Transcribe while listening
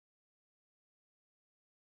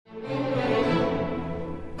My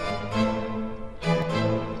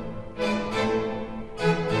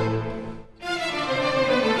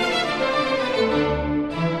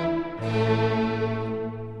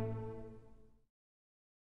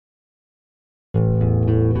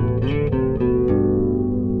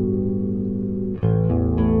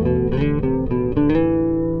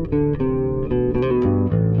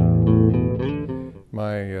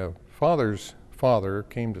father's father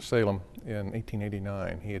came to Salem in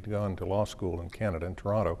 1889. He had gone to law school in Canada, in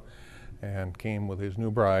Toronto, and came with his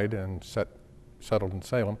new bride and settled in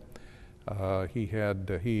Salem. He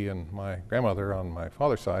and my grandmother on my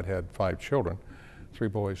father's side had 5 children, 3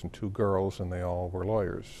 boys and 2 girls, and they all were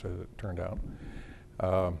lawyers, as it turned out.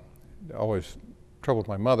 Always troubled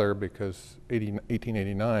my mother because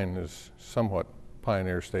 1889 is somewhat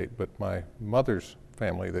pioneer state, but my mother's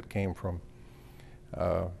family that came from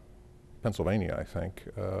Pennsylvania, I think,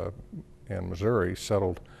 and Missouri,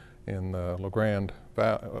 settled in the around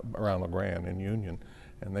La Grande in Union,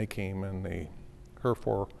 and they came in her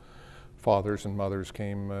forefathers and mothers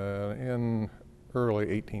came in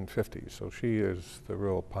early 1850s. So she is the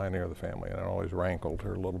real pioneer of the family, and it always rankled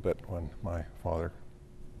her a little bit when my father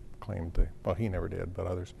claimed well, he never did, but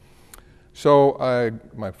others. So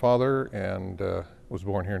my father was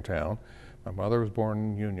born here in town. My mother was born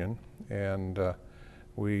in Union, and I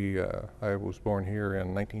was born here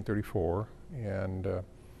in 1934, and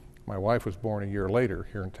my wife was born a year later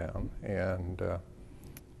here in town. And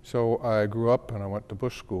so I grew up and I went to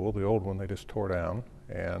Bush School, the old one they just tore down,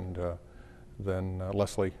 and then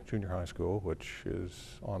Leslie Junior High School, which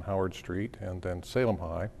is on Howard Street, and then Salem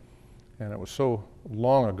High. And it was so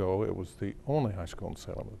long ago, it was the only high school in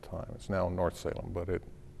Salem at the time. It's now North Salem, but it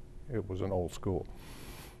was an old school.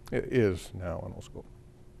 It is now an old school,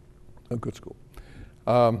 a good school.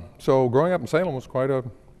 So growing up in Salem was quite a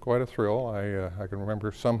thrill. I can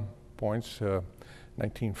remember some points.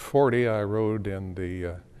 1940, I rode in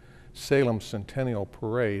the Salem Centennial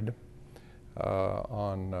Parade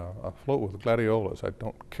on a float with gladiolas. I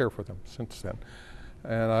don't care for them since then.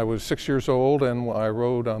 And I was 6 years old, and I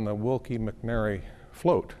rode on the Wilkie McNary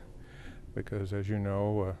float because, as you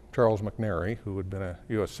know, Charles McNary, who had been a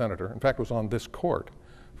U.S. Senator, in fact was on this court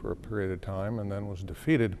for a period of time and then was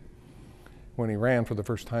defeated when he ran for the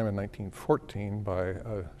first time in 1914 by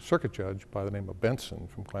a circuit judge by the name of Benson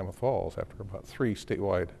from Klamath Falls after about 3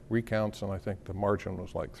 statewide recounts, and I think the margin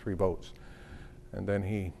was like 3 votes. And then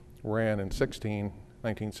he ran in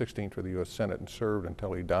 1916 for the U.S. Senate and served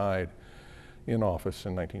until he died in office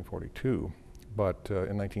in 1942. But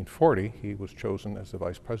in 1940, he was chosen as the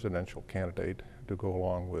vice presidential candidate to go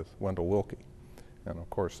along with Wendell Willkie. And of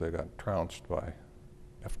course, they got trounced by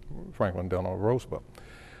Franklin Delano Roosevelt.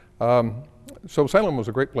 So Salem was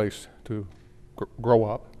a great place to grow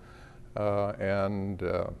up.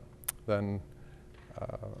 Then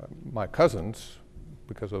my cousins,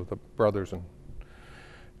 because of the brothers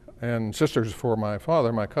and sisters for my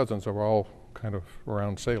father, my cousins are all kind of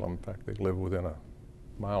around Salem. In fact, they live within a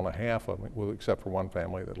mile and a half of me, except for one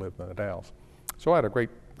family that lived in the Dalles. So I had a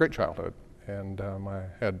great childhood, and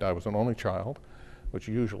I was an only child, which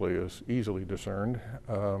usually is easily discerned,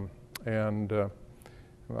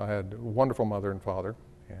 I had a wonderful mother and father,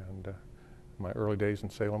 and my early days in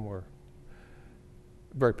Salem were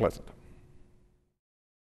very pleasant.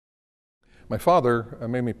 My father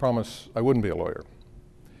made me promise I wouldn't be a lawyer.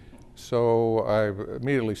 So I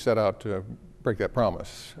immediately set out to break that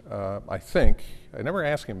promise. I never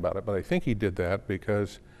asked him about it, but I think he did that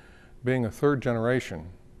because being a 3rd generation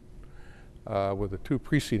with the 2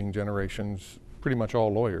 preceding generations, pretty much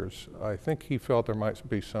all lawyers, I think he felt there might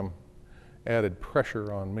be some added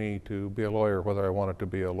pressure on me to be a lawyer, whether I wanted to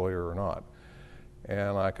be a lawyer or not.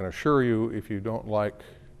 And I can assure you, if you don't like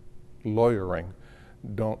lawyering,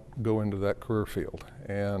 don't go into that career field.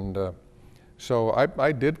 And so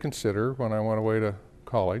I did consider, when I went away to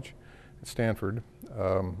college at Stanford,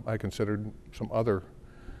 I considered some other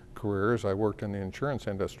careers. I worked in the insurance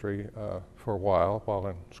industry for a while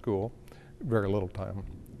in school, very little time.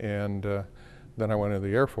 And then I went into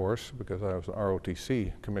the Air Force because I was an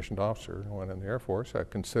ROTC commissioned officer. I went in the Air Force. I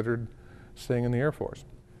considered staying in the Air Force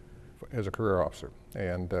as a career officer,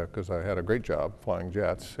 and because I had a great job flying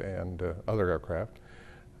jets and other aircraft.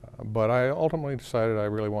 But I ultimately decided I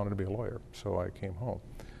really wanted to be a lawyer, so I came home.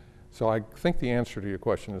 So I think the answer to your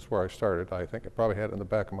question is where I started. I think I probably had it in the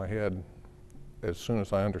back of my head as soon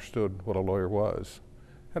as I understood what a lawyer was.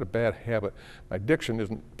 I had a bad habit. My diction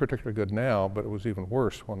isn't particularly good now, but it was even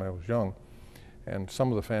worse when I was young. And some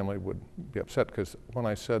of the family would be upset because when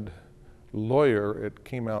I said lawyer, it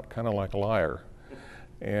came out kind of like liar.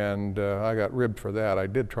 And I got ribbed for that. I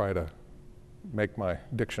did try to make my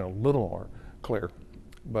diction a little more clear.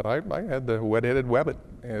 But I had the wet-headed wabbit,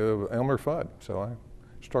 Elmer Fudd, so I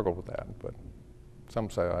struggled with that. But some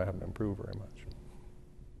say I haven't improved very much.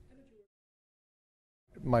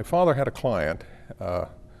 My father had a client,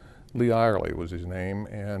 Lee Irely was his name,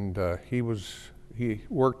 and he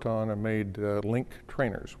worked on and made link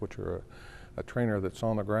trainers, which are a trainer that's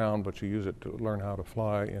on the ground, but you use it to learn how to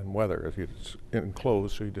fly in weather. If it's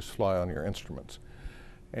enclosed, so you just fly on your instruments.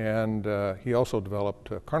 And he also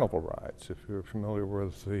developed carnival rides. If you're familiar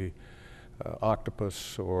with the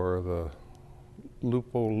octopus or the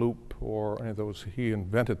Lupo Loop or any of those, he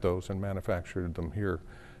invented those and manufactured them here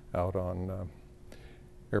out on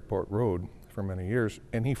Airport Road for many years,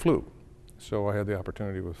 and he flew. So I had the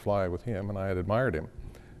opportunity to fly with him, and I had admired him.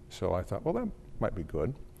 So I thought, well, that might be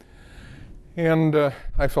good. And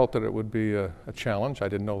I felt that it would be a challenge. I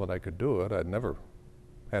didn't know that I could do it. I'd never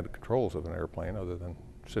had the controls of an airplane other than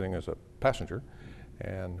sitting as a passenger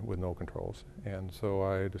and with no controls. And so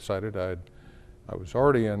I decided I was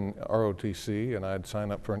already in ROTC, and I'd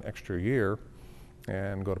sign up for an extra year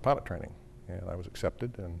and go to pilot training. And I was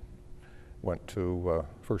accepted and went to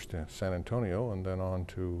first to San Antonio and then on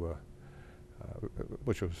to,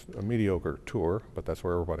 which was a mediocre tour, but that's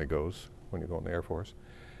where everybody goes when you go in the Air Force.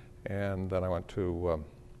 And then I went to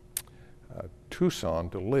Tucson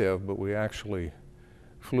to live, but we actually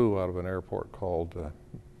flew out of an airport called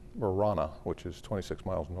Marana, which is 26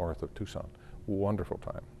 miles north of Tucson. Wonderful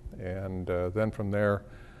time. And then from there,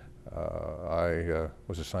 I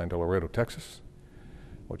was assigned to Laredo, Texas,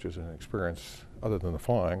 which is an experience, other than the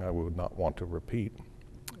flying, I would not want to repeat.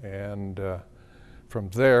 And from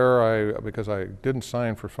there, because I didn't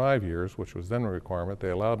sign for 5 years, which was then a requirement,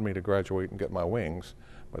 they allowed me to graduate and get my wings,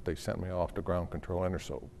 but they sent me off to ground control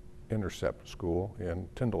intercept school in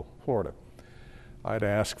Tyndall, Florida. I'd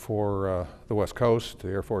asked for the West Coast. The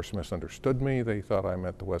Air Force misunderstood me. They thought I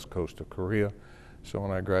meant the West Coast of Korea. So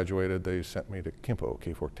when I graduated, they sent me to Kimpo,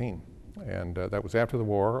 K-14. And that was after the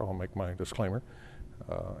war. I'll make my disclaimer.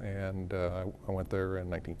 I went there in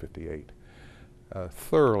 1958.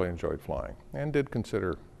 Thoroughly enjoyed flying and did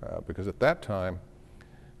consider, because at that time,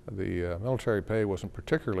 the military pay wasn't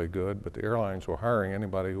particularly good, but the airlines were hiring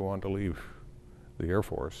anybody who wanted to leave the Air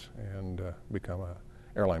Force and become an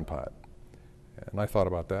airline pilot. And I thought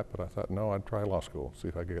about that, but I thought, no, I'd try law school, see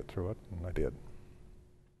if I could get through it, and I did.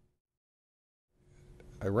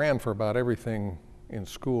 I ran for about everything in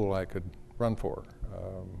school I could run for,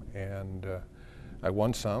 I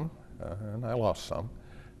won some, and I lost some.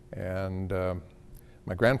 And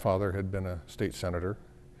my grandfather had been a state senator,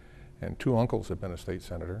 and 2 uncles had been a state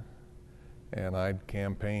senator. And I'd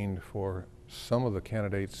campaigned for some of the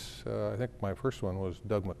candidates. I think my first one was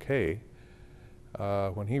Doug McKay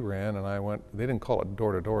when he ran, and I went, they didn't call it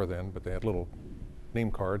door to door then, but they had little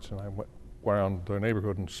name cards, and I went around the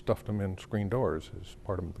neighborhood and stuffed them in screen doors as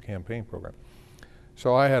part of the campaign program.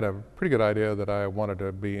 So I had a pretty good idea that I wanted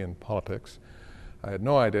to be in politics. I had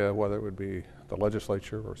no idea whether it would be the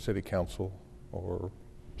legislature or city council or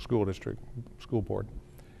school district, school board,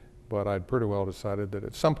 but I'd pretty well decided that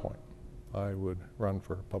at some point I would run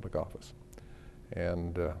for public office.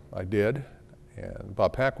 And I did, and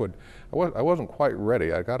Bob Packwood, I wasn't quite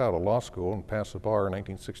ready. I got out of law school and passed the bar in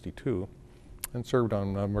 1962 and served on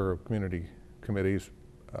a number of community committees.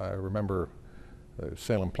 I remember the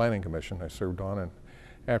Salem Planning Commission I served on, and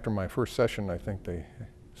after my first session, I think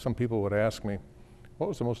some people would ask me, what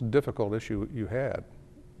was the most difficult issue you had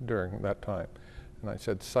during that time? And I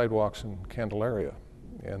said, sidewalks in Candelaria.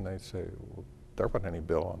 And they'd say, well, there wasn't any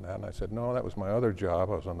bill on that. And I said, no, that was my other job.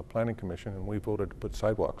 I was on the Planning Commission, and we voted to put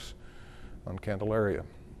sidewalks on Candelaria.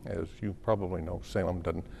 As you probably know, Salem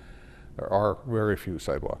doesn't, there are very few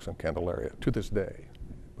sidewalks in Candelaria to this day.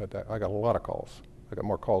 But I got a lot of calls. I got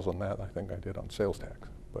more calls on that, I think I did on sales tax.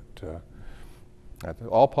 But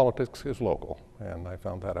all politics is local, and I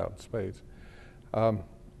found that out in spades.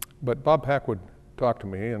 But Bob Packwood talked to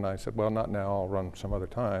me, and I said, well, not now, I'll run some other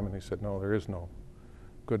time. And he said, no, there is no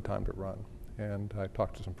good time to run. And I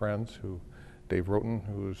talked to some friends, Dave Roten,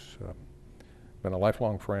 who's been a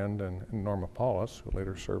lifelong friend, and Norma Paulus, who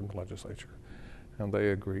later served in the legislature. And they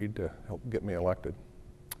agreed to help get me elected.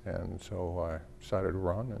 And so I decided to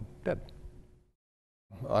run and did.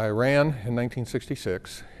 I ran in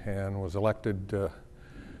 1966 and was elected the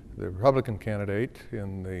Republican candidate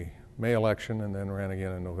in the May election, and then ran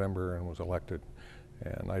again in November and was elected.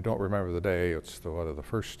 And I don't remember the day. It's the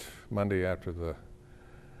first Monday after the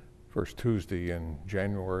first Tuesday in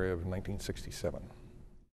January of 1967.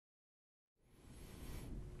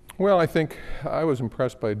 Well, I think I was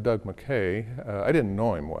impressed by Doug McKay. I didn't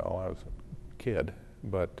know him well. I was a kid,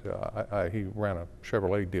 but he ran a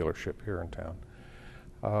Chevrolet dealership here in town.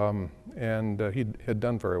 He had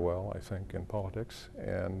done very well, I think, in politics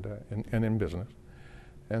and in business.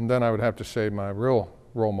 And then I would have to say my real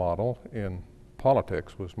role model in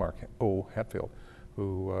politics was Mark O. Hatfield,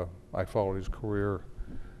 who I followed his career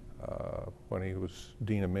when he was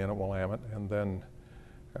Dean of Men at Willamette, and then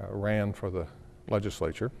ran for the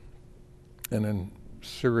legislature. And in a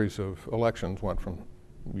series of elections went from,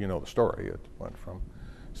 you know the story, it went from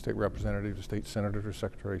state representative to state senator to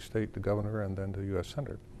secretary of state to governor and then to U.S.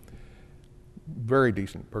 senator. Very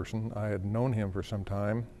decent person. I had known him for some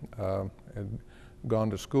time, had gone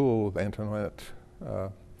to school with Antoinette,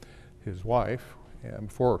 his wife, and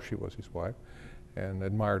before she was his wife, and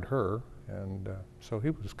admired her. And so he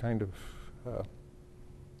was kind of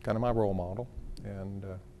my role model. And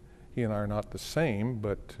he and I are not the same,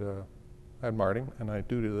 but I admired him, and I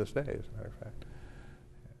do to this day, as a matter of fact.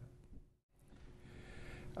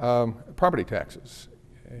 Property taxes.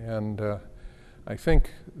 And I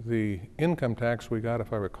think the income tax we got,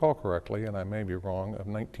 if I recall correctly, and I may be wrong, of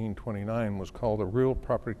 1929 was called the Real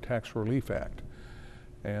Property Tax Relief Act.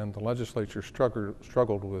 And the legislature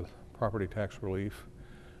struggled with property tax relief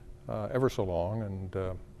ever so long, and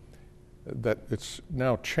that it's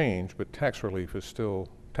now changed, but tax relief is still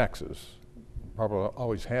taxes. Probably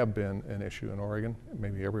always have been an issue in Oregon,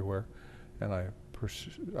 maybe everywhere, and I'm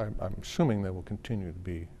assuming that will continue to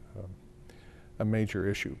be a major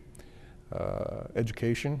issue.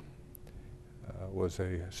 Education was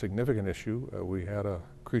a significant issue. We had a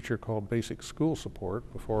creature called basic school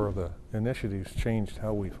support before the initiatives changed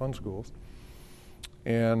how we fund schools.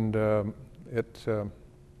 And the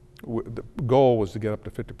goal was to get up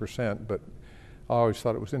to 50%, but I always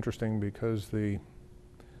thought it was interesting because the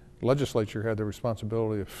legislature had the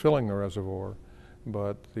responsibility of filling the reservoir,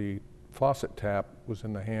 but the faucet tap was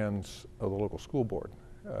in the hands of the local school board.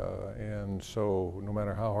 And so no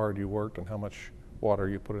matter how hard you worked and how much water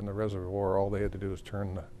you put in the reservoir, all they had to do was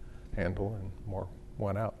turn the handle and more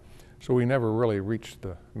went out. So we never really reached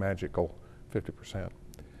the magical 50%.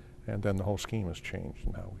 And then the whole scheme has changed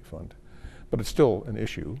in how we fund. But it's still an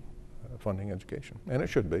issue, funding education. And it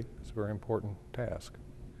should be. It's a very important task.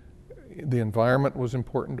 The environment was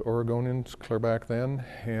important to Oregonians clear back then,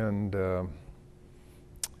 and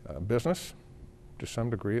business, to some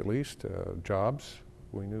degree at least, jobs.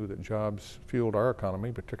 We knew that jobs fueled our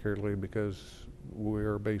economy, particularly because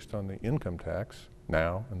we're based on the income tax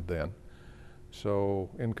now and then. So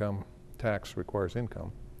income tax requires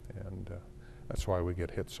income, and that's why we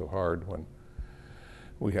get hit so hard when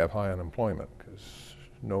we have high unemployment, because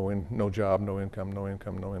no job, no income, no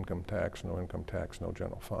income, no income tax, no income tax, no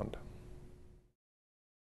general fund.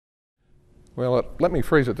 Well, let me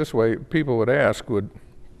phrase it this way. People would ask, would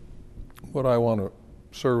I want to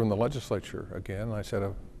serve in the legislature again? I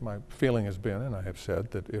said, my feeling has been, and I have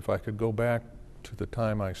said, that if I could go back to the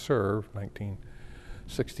time I served,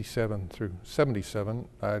 1967 through 77,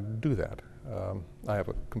 I'd do that. I have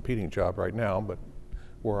a competing job right now, but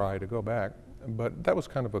were I to go back, but that was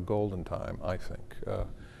kind of a golden time, I think.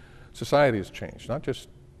 Society has changed, not just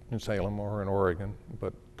in Salem or in Oregon,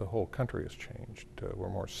 but the whole country has changed. We're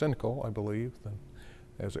more cynical, I believe, than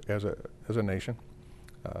as a nation.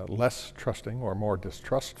 Less trusting or more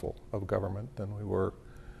distrustful of government than we were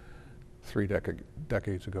 3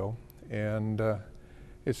 decades ago. And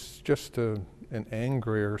it's just an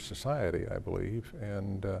angrier society, I believe.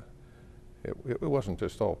 And it wasn't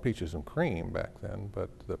just all peaches and cream back then, but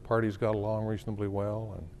the parties got along reasonably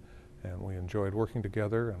well, and we enjoyed working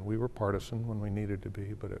together, and we were partisan when we needed to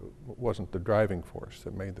be, but it wasn't the driving force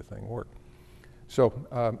that made the thing work. So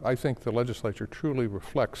I think the legislature truly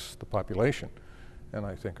reflects the population. And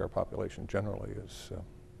I think our population generally is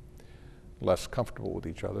less comfortable with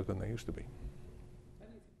each other than they used to be.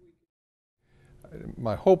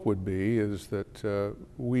 My hope would be is that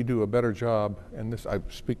we do a better job, and this I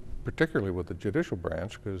speak particularly with the judicial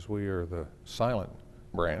branch because we are the silent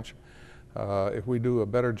branch. If we do a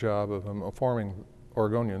better job of informing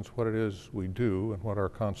Oregonians what it is we do and what our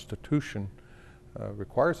Constitution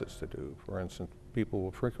requires us to do. For instance, people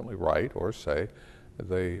will frequently write or say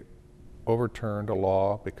they overturned a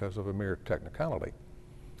law because of a mere technicality.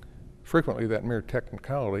 Frequently that mere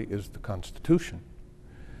technicality is the Constitution.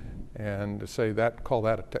 And to say that, call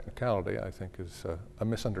that a technicality, I think is a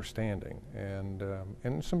misunderstanding.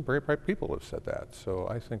 And some very bright people have said that. So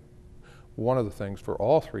I think one of the things for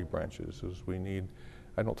all three branches is we need,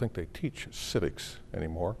 I don't think they teach civics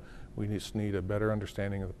anymore. We just need a better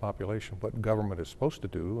understanding of the population, what government is supposed to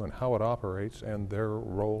do and how it operates and their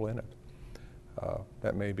role in it.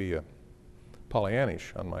 That may be a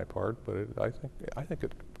Pollyannish on my part, but I think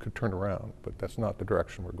it could turn around, but that's not the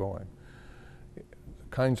direction we're going. The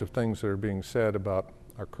kinds of things that are being said about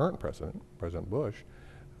our current president, President Bush,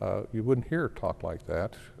 you wouldn't hear talk like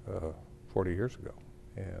that 40 years ago.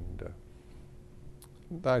 And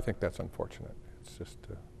I think that's unfortunate. It's just,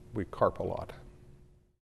 we carp a lot.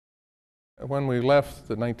 When we left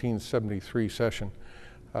the 1973 session,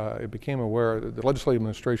 it became aware, the Legislative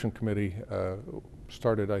Administration Committee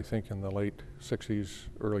started, I think, in the late 60s,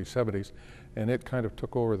 early 70s, and it kind of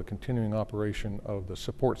took over the continuing operation of the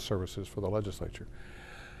support services for the legislature.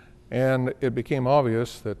 And it became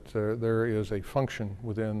obvious that there is a function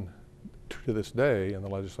within, to this day, in the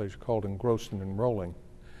legislature called engrossed and enrolling.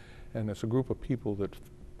 And it's a group of people that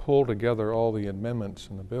pull together all the amendments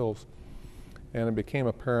and the bills. And it became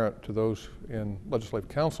apparent to those in Legislative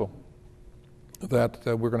Council that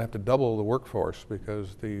we're going to have to double the workforce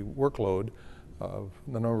because the workload of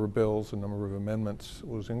the number of bills and number of amendments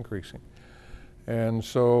was increasing. And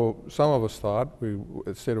so some of us thought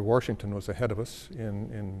the state of Washington was ahead of us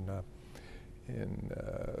in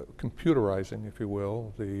computerizing, if you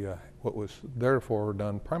will, what was therefore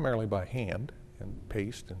done primarily by hand and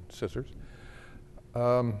paste and scissors.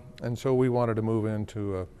 And so we wanted to move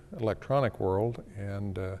into an electronic world,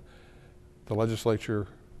 and the legislature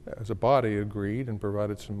as a body agreed and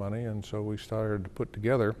provided some money, and so we started to put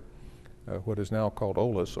together what is now called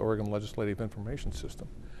OLIS, Oregon Legislative Information System.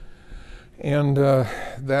 And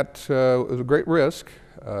that was a great risk.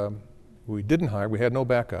 We didn't hire, we had no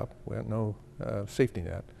backup, we had no safety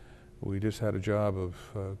net. We just had a job of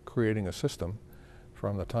creating a system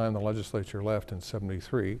from the time the legislature left in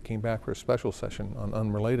 '73, came back for a special session on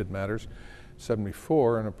unrelated matters,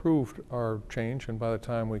 '74, and approved our change, and by the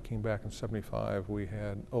time we came back in '75, we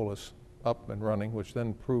had OLIS up and running, which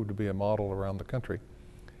then proved to be a model around the country.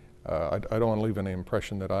 I don't want to leave any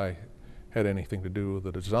impression that I had anything to do with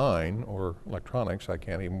the design or electronics. I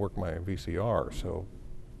can't even work my VCR, so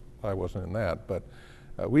I wasn't in that. But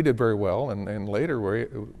we did very well, and later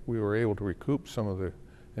we were able to recoup some of the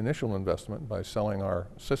initial investment by selling our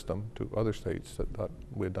system to other states that thought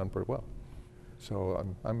we had done pretty well. So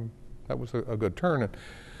that was a good turn. And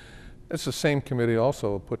it's the same committee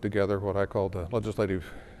also put together what I call the Legislative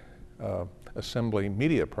Assembly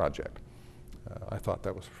Media Project. I thought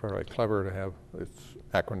that was fairly clever to have, its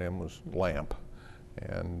acronym was LAMP.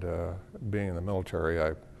 And being in the military,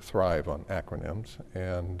 I thrive on acronyms.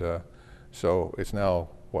 And so it's now,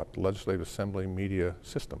 what, Legislative Assembly Media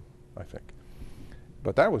System, I think.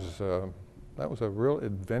 But that was a real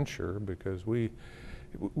adventure because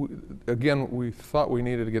again, we thought we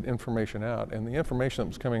needed to get information out, and the information that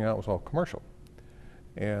was coming out was all commercial.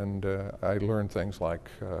 And I learned things like,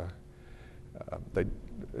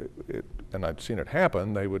 and I'd seen it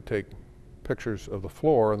happen, they would take pictures of the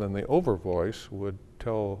floor, and then the overvoice would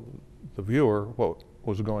tell the viewer what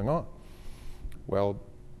was going on. Well,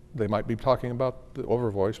 they might be talking about, the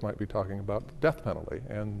overvoice might be talking about the death penalty,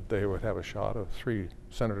 and they would have a shot of 3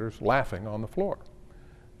 senators laughing on the floor.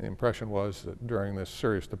 The impression was that during this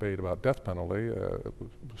serious debate about death penalty, it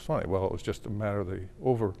was funny. Well, it was just a matter of the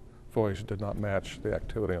overvoice did not match the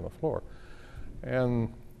activity on the floor.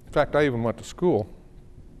 And in fact, I even went to school.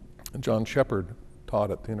 John Shepard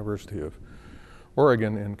taught at the University of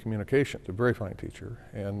Oregon in communications, a very fine teacher,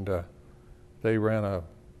 and they ran a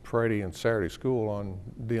Friday and Saturday school on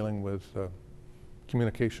dealing with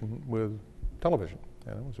communication with television,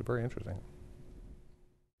 and it was very interesting.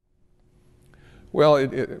 Well,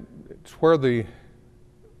 it's where the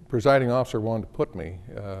presiding officer wanted to put me,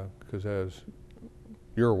 because as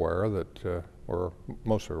you're aware that, or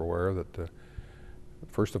most are aware that,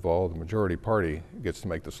 first of all, the majority party gets to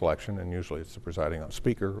make the selection, and usually it's the presiding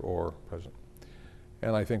speaker or president.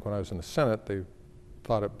 And I think when I was in the Senate, they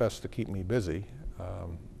thought it best to keep me busy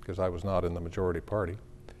because I was not in the majority party.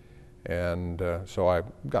 And so I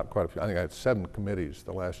got quite a few. I think I had 7 committees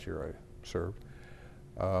the last year I served.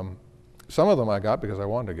 Some of them I got because I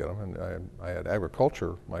wanted to get them, and I had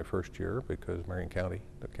agriculture my first year because Marion County,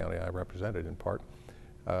 the county I represented in part,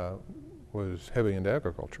 was heavy into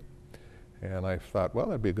agriculture. And I thought, well,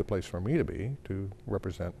 that'd be a good place for me to be, to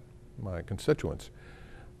represent my constituents.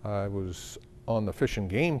 I was on the Fish and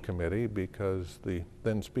Game Committee because the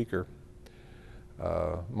then Speaker,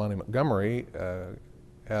 Monty Montgomery,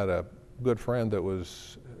 had a good friend that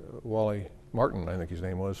was Wally Martin, I think his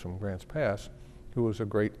name was, from Grants Pass, who was a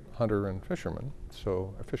great hunter and fisherman,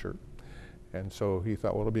 so a fisher. And so he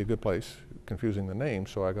thought, well, it'll be a good place, confusing the name,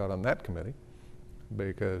 so I got on that committee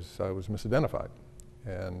because I was misidentified.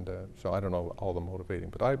 And so I don't know all the motivating,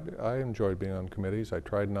 but I enjoyed being on committees. I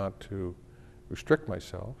tried not to restrict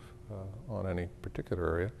myself on any particular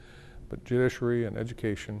area, but judiciary and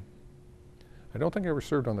education. I don't think I ever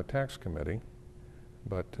served on the tax committee,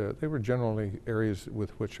 but they were generally areas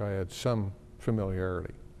with which I had some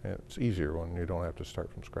familiarity. And it's easier when you don't have to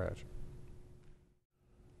start from scratch.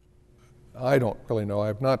 I don't really know.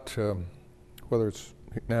 I've not, whether it's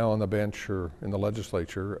now on the bench or in the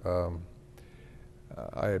legislature,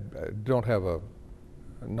 I don't have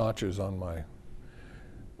notches on my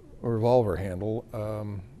revolver handle.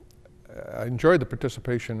 I enjoyed the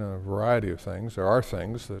participation in a variety of things. There are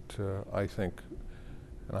things that I think,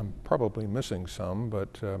 and I'm probably missing some,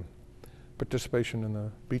 but participation in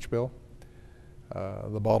the beach bill,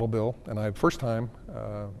 the bottle bill, and first time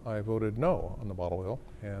I voted no on the bottle bill,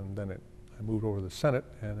 and then I moved over to the Senate,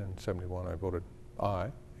 and in '71 I voted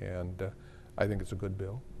aye, and I think it's a good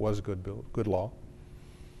bill, was a good bill, good law.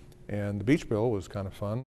 And the beach bill was kind of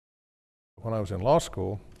fun. When I was in law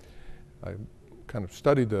school, I kind of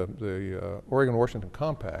studied the Oregon-Washington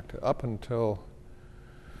Compact up until,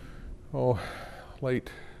 late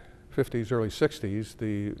 50s, early 60s.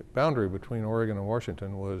 The boundary between Oregon and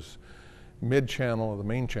Washington was mid-channel of the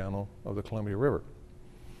main channel of the Columbia River.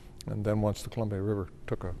 And then once the Columbia River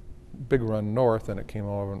took a big run north, and it came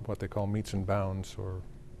over in what they call meets and bounds, or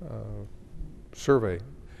survey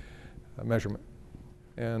measurement.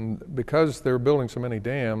 And because they were building so many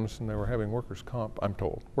dams and they were having workers' comp, I'm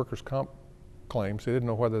told, workers' comp claims, they didn't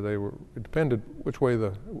know whether they were, it depended which way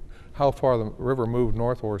how far the river moved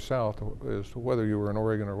north or south as to whether you were in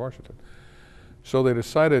Oregon or Washington. So they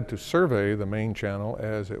decided to survey the main channel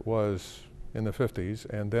as it was in the 50s,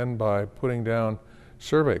 and then by putting down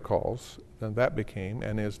survey calls, then that became,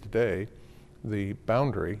 and is today, the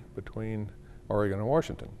boundary between Oregon and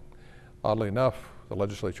Washington. Oddly enough, the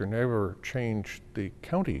legislature never changed the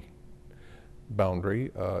county boundary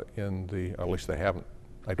at least they haven't.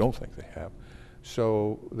 I don't think they have.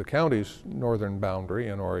 So the county's northern boundary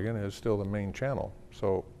in Oregon is still the main channel.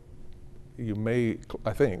 So you may,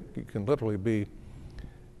 I think, you can literally be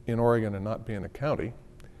in Oregon and not be in a county,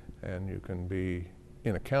 and you can be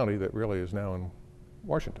in a county that really is now in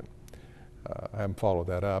Washington. I haven't followed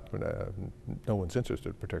that up, and no one's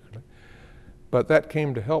interested particularly. But that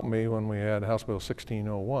came to help me when we had House Bill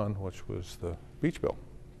 1601, which was the beach bill.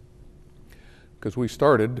 Because we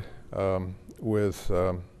started with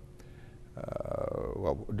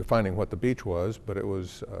defining what the beach was, but it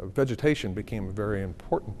was, vegetation became a very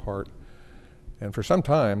important part. And for some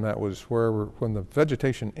time, that was when the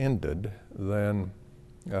vegetation ended, then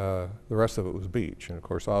the rest of it was beach. And of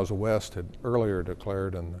course, Oz West had earlier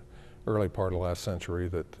declared in the early part of last century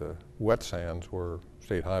that wet sands were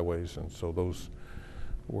state highways, and so those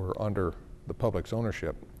were under the public's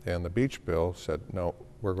ownership. And the beach bill said, no,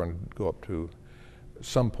 we're going to go up to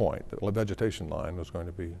some point. The vegetation line was going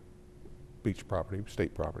to be beach property,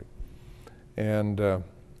 state property. And the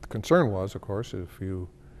concern was, of course,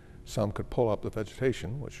 some could pull up the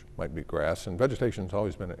vegetation, which might be grass, and vegetation's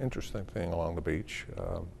always been an interesting thing along the beach.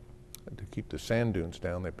 To keep the sand dunes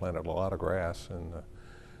down, they planted a lot of grass in the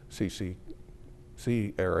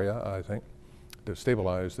CCC area, I think, to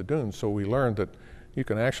stabilize the dunes. So we learned that you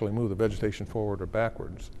can actually move the vegetation forward or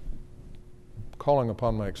backwards. Calling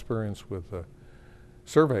upon my experience with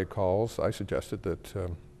survey calls, I suggested that,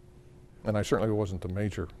 and I certainly wasn't the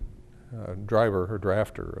major driver or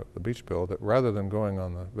drafter of the beach bill, that rather than going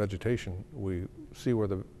on the vegetation, we see where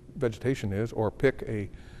the vegetation is, or pick a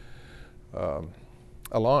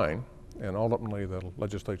line, and ultimately the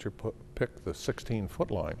legislature picked the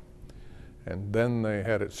 16-foot line. And then they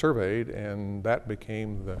had it surveyed, and that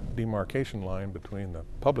became the demarcation line between the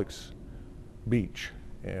public's beach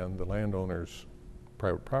and the landowner's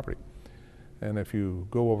private property. And if you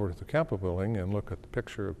go over to the Capitol building and look at the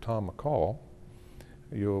picture of Tom McCall,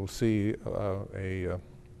 you'll see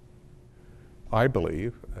I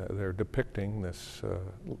believe, they're depicting this,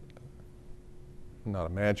 not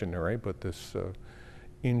imaginary, but this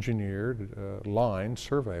engineered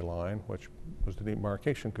survey line, which was the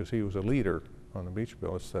demarcation, because he was a leader on the beach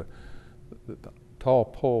bill. It's the tall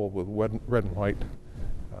pole with red and white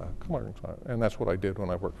colorings on it. And that's what I did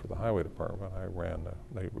when I worked for the highway department.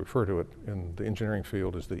 They refer to it in the engineering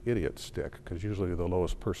field as the idiot stick, because usually the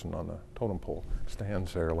lowest person on the totem pole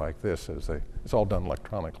stands there like this it's all done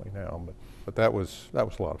electronically now, but that was a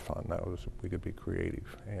lot of fun. We could be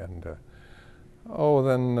creative. And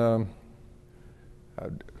then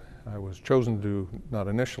I was chosen to, not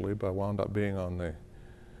initially, but I wound up being on the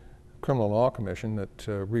Criminal Law Commission that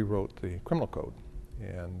rewrote the criminal code.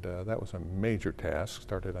 And that was a major task.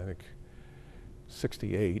 Started, I think,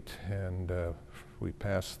 '68, and we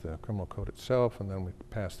passed the criminal code itself, and then we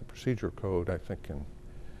passed the procedure code, I think, in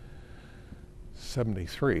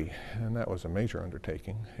 1973, and that was a major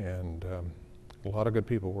undertaking, and a lot of good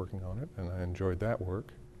people working on it, and I enjoyed that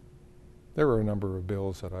work. There were a number of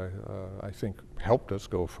bills that I think helped us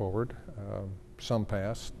go forward. Some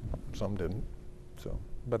passed, some didn't. So,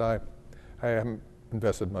 but I haven't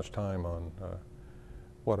invested much time on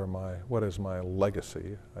what is my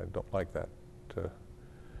legacy. I don't like that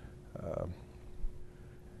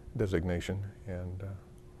designation, and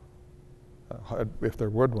if there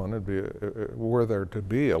would one, it'd be were there to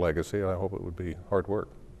be a legacy, I hope it would be hard work.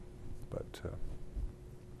 But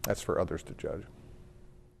that's for others to judge.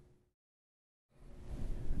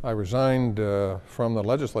 I resigned from the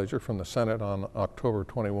legislature, from the Senate, on October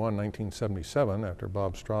 21, 1977, after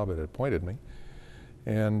Bob Straub had appointed me,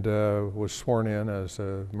 and was sworn in as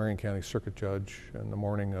a Marion County Circuit Judge in the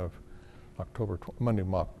morning of Monday,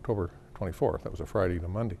 October 24th. That was a Friday to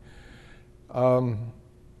Monday.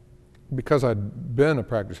 Because I'd been a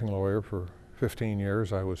practicing lawyer for 15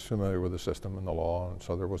 years, I was familiar with the system and the law, and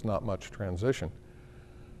so there was not much transition.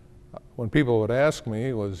 When people would ask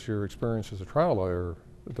me, was your experience as a trial lawyer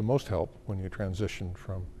the most help when you transitioned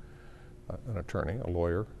from an attorney, a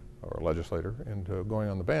lawyer, or a legislator into going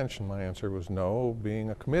on the bench? And my answer was no. Being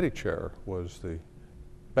a committee chair was the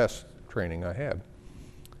best training I had.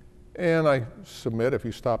 And I submit, if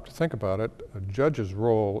you stop to think about it, a judge's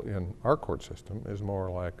role in our court system is more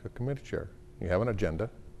like a committee chair. You have an agenda,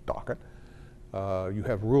 docket. You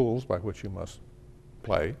have rules by which you must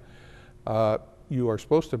play. You are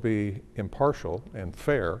supposed to be impartial and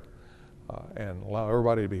fair and allow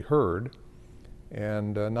everybody to be heard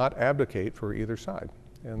and not abdicate for either side.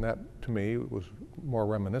 And that, to me, was more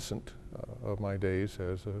reminiscent of my days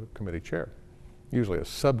as a committee chair, usually a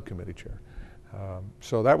subcommittee chair.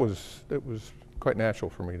 So it was quite natural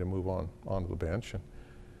for me to move onto the bench. And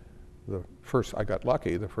I got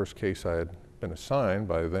lucky. The first case I had been assigned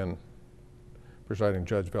by then presiding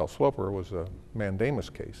Judge Val Sloper was a mandamus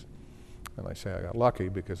case. And I say I got lucky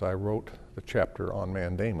because I wrote the chapter on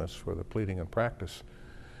mandamus for the pleading and practice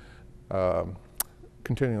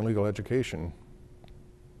continuing legal education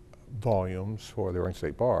volumes for the Oregon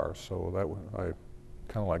State Bar. So I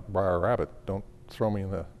kind of like Briar Rabbit, don't throw me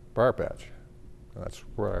in the briar patch. And that's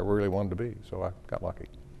where I really wanted to be, so I got lucky.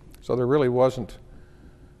 So there really wasn't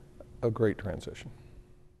a great transition.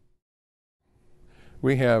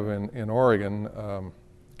 We have in Oregon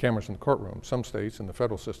cameras in the courtroom. Some states in the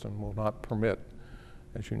federal system will not permit,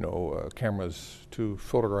 as you know, cameras to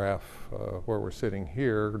photograph where we're sitting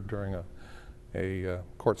here during a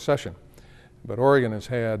court session. But Oregon has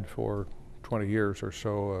had for 20 years or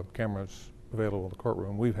so cameras available in the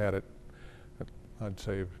courtroom. We've had it, I'd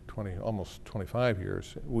say, almost 25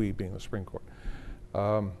 years, we being the Supreme Court.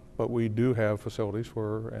 But we do have facilities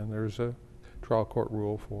and there's a trial court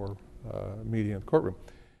rule for media in the courtroom.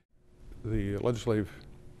 The Legislative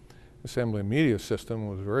Assembly media system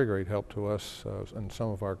was a very great help to us in some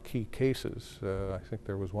of our key cases. I think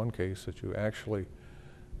there was one case that you actually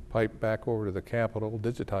piped back over to the Capitol,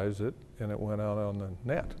 digitized it, and it went out on the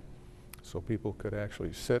net. So people could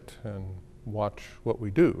actually sit and watch what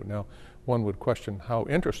we do. Now, one would question how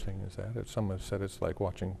interesting is that? Someone said it's like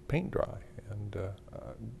watching paint dry, and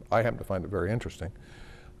I happen to find it very interesting.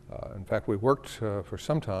 In fact, we worked for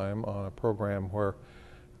some time on a program where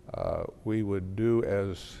we would do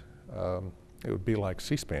it would be like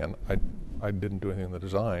C-SPAN. I didn't do anything in the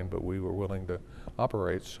design, but we were willing to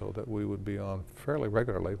operate so that we would be on fairly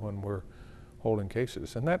regularly when we're holding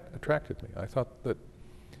cases, and that attracted me. I thought that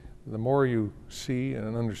the more you see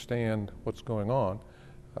and understand what's going on,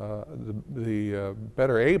 the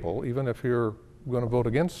better able, even if you're going to vote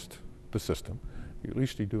against the system, at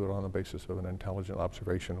least you do it on the basis of an intelligent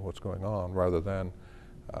observation of what's going on rather than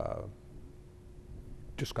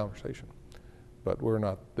just conversation. But we're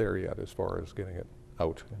not there yet as far as getting it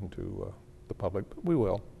out into the public, but we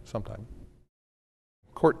will sometime.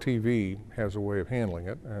 Court TV has a way of handling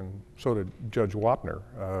it, and so did Judge Wapner,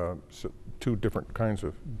 so two different kinds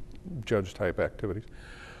of judge-type activities.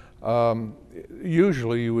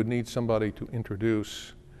 Usually you would need somebody to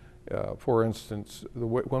introduce, for instance,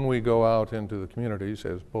 when we go out into the communities,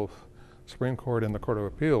 as both Supreme Court and the Court of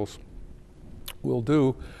Appeals will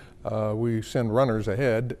do, we send runners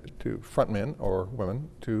ahead to frontmen or women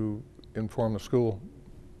to inform the school,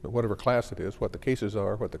 whatever class it is, what the cases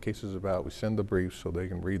are, what the case is about. We send the briefs so they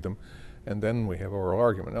can read them, and then we have oral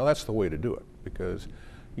argument. Now that's the way to do it, because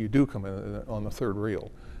you do come in on the third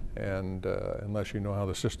reel, and unless you know how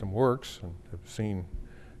the system works and have seen,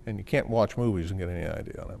 and you can't watch movies and get any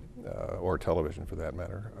idea on it, or television for that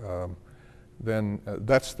matter, then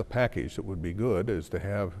that's the package that would be good, is to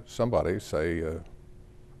have somebody say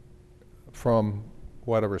from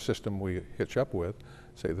whatever system we hitch up with,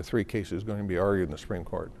 say the 3 cases going to be argued in the Supreme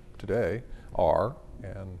Court today are,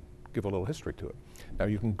 and give a little history to it. Now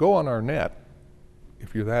you can go on our net,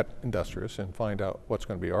 if you're that industrious, and find out what's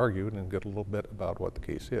going to be argued and get a little bit about what the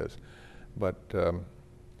case is. But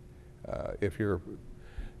if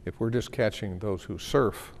we're just catching those who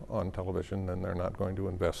surf on television, then they're not going to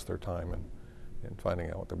invest their time in finding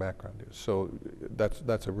out what their background is. So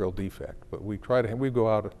that's a real defect. But we go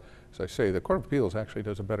out, as I say, the Court of Appeals actually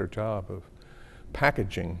does a better job of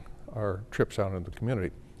packaging our trips out into the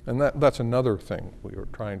community. And that's another thing we were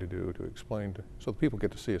trying to do, to explain so that people get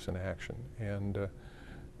to see us in action. And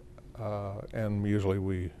usually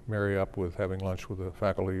we marry up with having lunch with the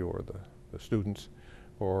faculty or the students,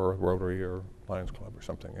 or Rotary or Lions Club or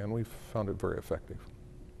something. And we found it very effective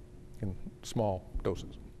in small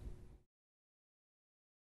doses.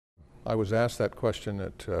 I was asked that question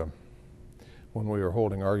when we were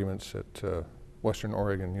holding arguments at Western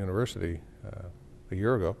Oregon University a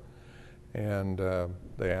year ago. And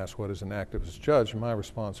they asked, what is an activist judge? And my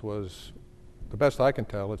response was, the best I can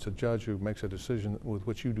tell, it's a judge who makes a decision with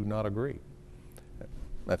which you do not agree.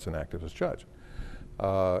 That's an activist judge.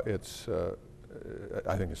 I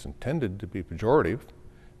think it's intended to be pejorative.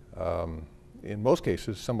 In most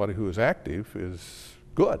cases, somebody who is active is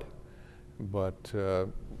good, but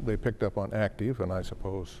they picked up on active, and I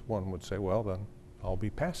suppose one would say, well, then I'll be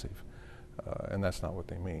passive. And that's not what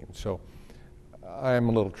they mean. So I am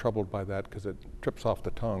a little troubled by that because it trips off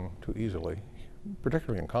the tongue too easily,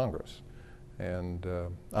 particularly in Congress. And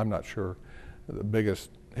I'm not sure the biggest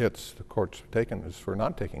hits the courts have taken is for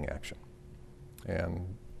not taking action.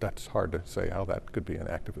 And that's hard to say how that could be an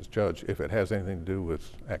activist judge if it has anything to do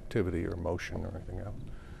with activity or motion or anything else.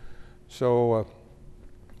 So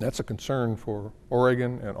that's a concern for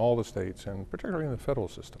Oregon and all the states, and particularly in the federal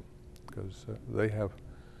system, because they have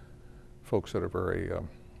folks that are very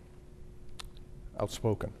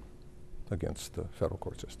outspoken against the federal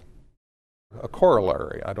court system. A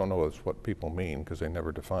corollary, I don't know what people mean because they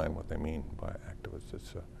never define what they mean by activist.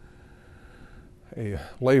 It's a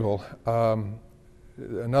label.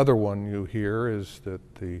 Another one you hear is that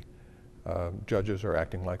the judges are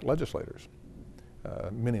acting like legislators,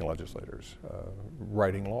 mini legislators,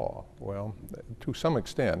 writing law. Well, to some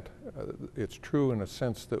extent, it's true in a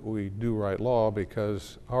sense that we do write law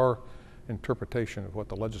because our interpretation of what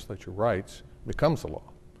the legislature writes becomes the law.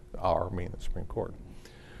 Our mean the Supreme Court.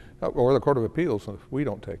 Or the Court of Appeals if we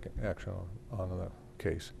don't take action on the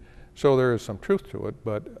case. So there is some truth to it,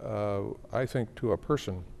 but I think to a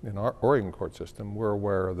person in our Oregon court system, we're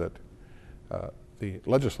aware that the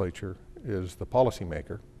legislature is the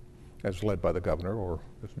policymaker, as led by the governor or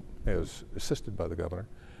as assisted by the governor,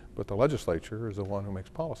 but the legislature is the one who makes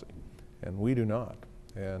policy, and we do not.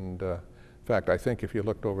 And in fact, I think if you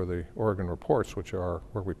looked over the Oregon reports, which are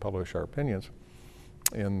where we publish our opinions,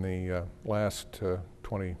 in the last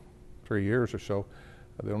 23 years or so,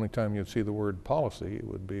 the only time you'd see the word policy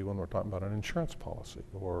would be when we're talking about an insurance policy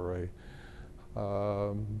or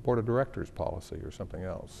a board of directors policy or something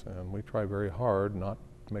else. And we try very hard not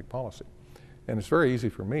to make policy. And it's very easy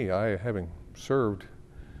for me, having served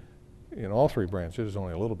in all 3 branches,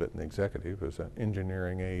 only a little bit in the executive as an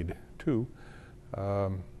engineering aide too,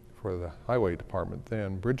 for the highway department,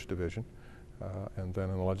 then bridge division, and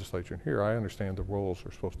then in the legislature here, I understand the roles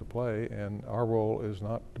we're supposed to play, and our role is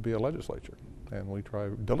not to be a legislature. And we try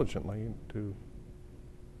diligently to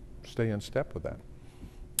stay in step with that.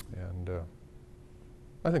 And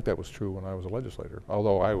I think that was true when I was a legislator,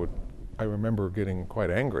 although I remember getting quite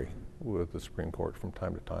angry with the Supreme Court from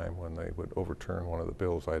time to time when they would overturn one of the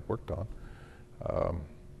bills I had worked on.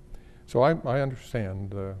 So I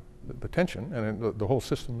understand the tension, and the whole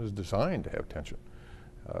system is designed to have tension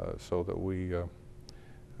so that we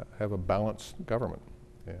have a balanced government,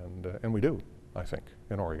 and we do, I think,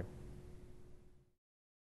 in Oregon.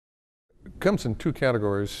 It comes in 2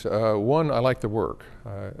 categories. One, I like the work.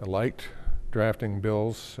 I liked drafting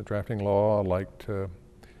bills, drafting law. I liked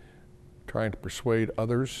trying to persuade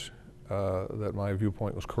others that my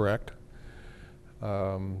viewpoint was correct,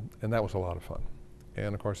 and that was a lot of fun.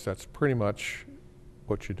 And of course, that's pretty much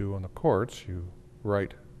what you do in the courts. You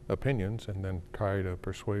write opinions and then try to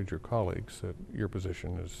persuade your colleagues that your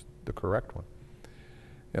position is the correct one.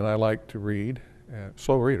 And I like to read,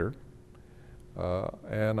 slow reader,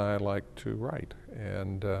 and I like to write.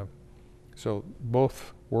 And so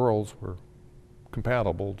both worlds were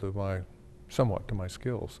compatible to somewhat to my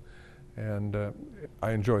skills. And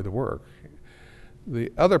I enjoy the work.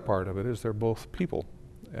 The other part of it is they're both people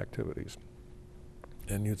activities.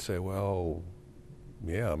 And you'd say, well,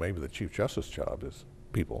 yeah, maybe the Chief Justice job is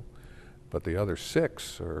people. but the other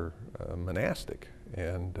 6 are monastic,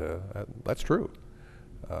 and that's true.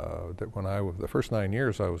 That when the first 9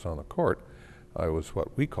 years I was on the court, I was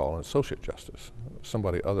what we call an associate justice,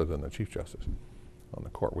 somebody other than the Chief Justice on the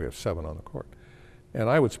court. We have 7 on the court. And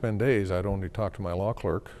I would spend days, I'd only talk to my law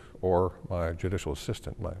clerk or my judicial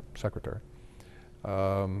assistant, my secretary,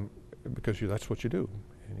 because that's what you do.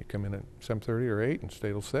 And you come in at 7:30 or 8 and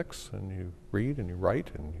stay till 6, and you read and you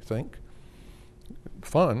write and you think.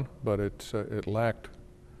 Fun, but it lacked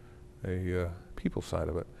a people side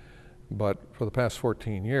of it. But for the past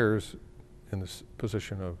 14 years, in this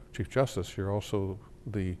position of Chief Justice, you're also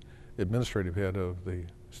the administrative head of the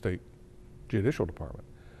state judicial department.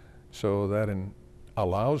 So that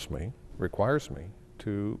requires me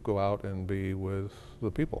to go out and be with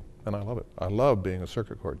the people, and I love it. I love being a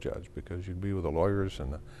circuit court judge because you'd be with the lawyers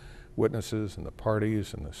and the witnesses and the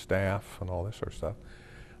parties and the staff and all this sort of stuff.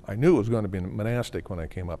 I knew it was going to be monastic when I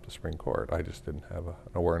came up to Supreme Court. I just didn't have an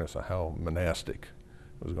awareness of how monastic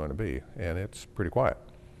it was going to be, and it's pretty quiet.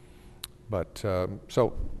 But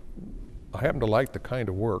so I happen to like the kind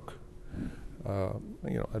of work.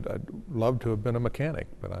 I'd love to have been a mechanic,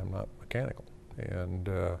 but I'm not mechanical. And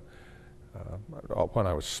when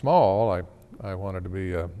I was small, I wanted to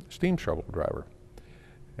be a steam shovel driver.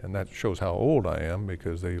 And that shows how old I am,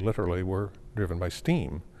 because they literally were driven by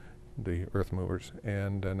steam, the earth movers.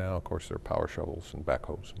 And now, of course, they're power shovels and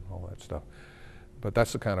backhoes and all that stuff. But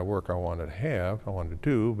that's the kind of work I wanted to have, I wanted to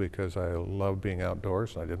do, because I love being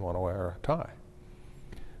outdoors and I didn't want to wear a tie.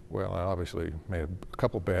 Well, I obviously made a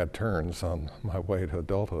couple bad turns on my way to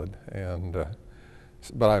adulthood,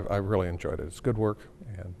 but I really enjoyed it. It's good work,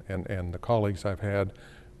 and the colleagues I've had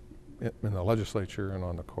in the legislature and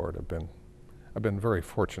on the court I've been very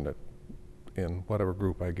fortunate in whatever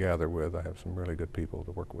group I gather with. I have some really good people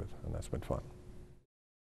to work with, and that's been fun.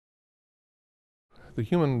 The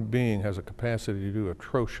human being has a capacity to do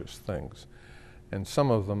atrocious things, and some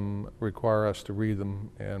of them require us to read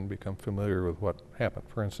them and become familiar with what happened.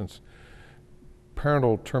 For instance,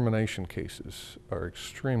 parental termination cases are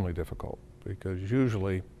extremely difficult, because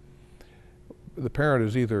usually the parent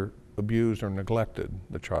has either abused or neglected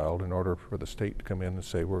the child in order for the state to come in and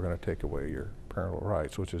say, we're going to take away your parental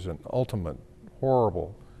rights, which is an ultimate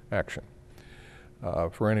horrible action.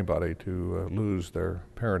 For anybody to lose their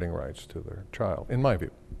parenting rights to their child, in my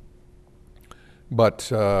view.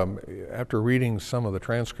 But after reading some of the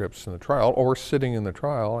transcripts in the trial, or sitting in the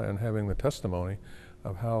trial and having the testimony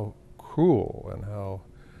of how cruel and how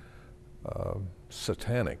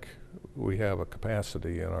satanic we have a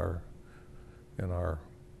capacity in our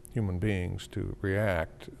human beings to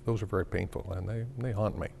react, those are very painful, and they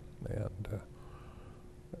haunt me.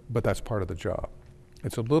 But that's part of the job.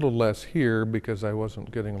 It's a little less here because I wasn't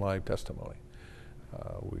getting live testimony.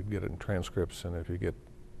 We'd get it in transcripts, and if you get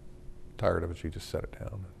tired of it, you just set it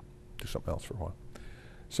down and do something else for a while.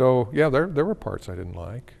 So yeah, there were parts I didn't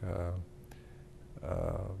like,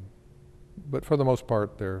 but for the most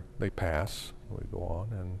part, they pass. We go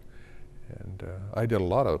on, and I did a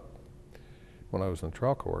lot of, when I was in the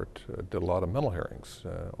trial court, did a lot of mental hearings.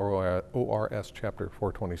 ORS chapter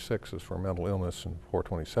 426 is for mental illness, and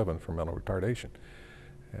 427 for mental retardation.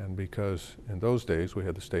 And because in those days we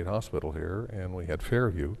had the state hospital here and we had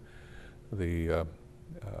Fairview, the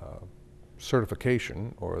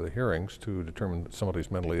certification or the hearings to determine that somebody's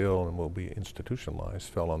mentally ill and will be institutionalized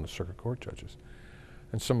fell on the circuit court judges.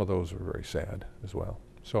 And some of those were very sad as well.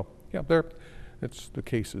 So yeah, it's the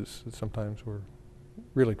cases that sometimes were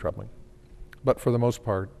really troubling. But for the most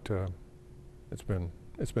part, it's been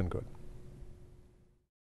good.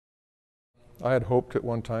 I had hoped at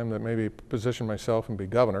one time that maybe position myself and be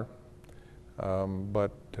governor,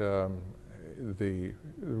 but the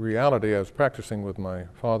reality, I was practicing with my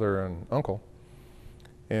father and uncle,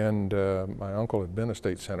 and my uncle had been a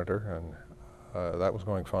state senator, and that was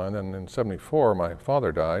going fine. And in '74, my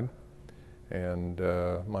father died, and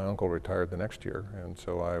my uncle retired the next year, and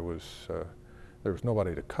so there was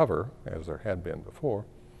nobody to cover, as there had been before,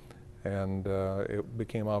 and it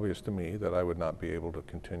became obvious to me that I would not be able to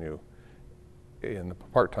continue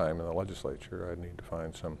part-time in the legislature. I'd need to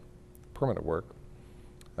find some permanent work.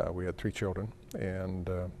 We had 3 children, and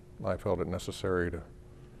I felt it necessary to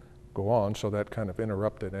go on, so that kind of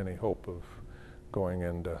interrupted any hope of going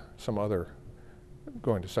into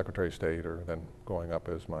going to Secretary of State, or then going up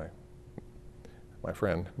as my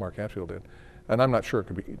friend Mark Hatfield did. And I'm not sure it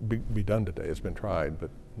could be done today. It's been tried, but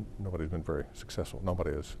nobody's been very successful.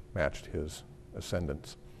 Nobody has matched his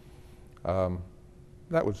ascendance.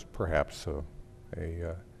 That was perhaps a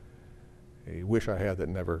wish I had that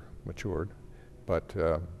never matured, but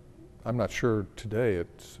I'm not sure today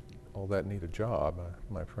all that neat a job.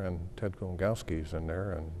 My friend Ted Kulongowski's in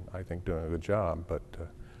there, and I think doing a good job, but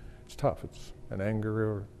it's tough. It's an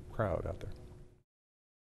angry crowd out there.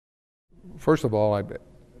 First of all,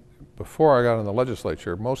 before I got in the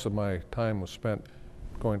legislature, most of my time was spent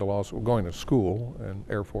going to school and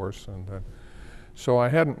Air Force, and so I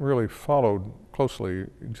hadn't really followed closely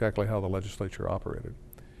exactly how the legislature operated.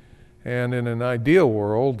 And in an ideal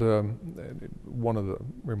world, one of the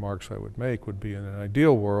remarks I would make would be, in an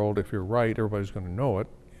ideal world, if you're right, everybody's going to know it,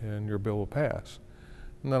 and your bill will pass.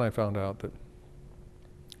 And then I found out that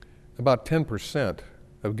about 10%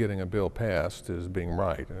 of getting a bill passed is being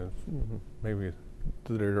right. Maybe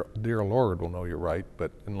the dear Lord will know you're right,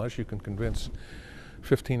 but unless you can convince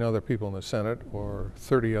 15 other people in the Senate or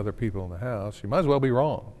 30 other people in the House, you might as well be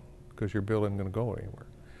wrong, because your bill isn't going to go anywhere.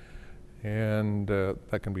 And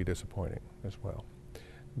that can be disappointing as well.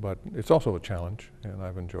 But it's also a challenge, and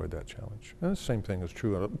I've enjoyed that challenge. And the same thing is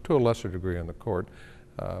true to a lesser degree in the court,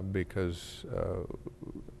 because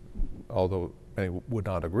although many would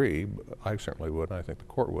not agree, I certainly would, and I think the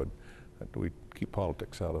court would, that we keep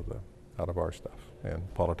politics out of our stuff.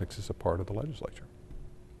 And politics is a part of the legislature,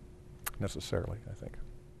 necessarily, I think.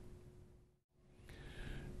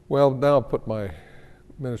 Well, now I'll put my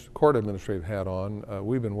court administrative hat on.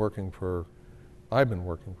 I've been working for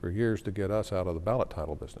years to get us out of the ballot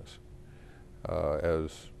title business.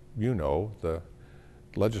 As you know, the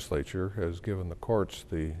legislature has given the courts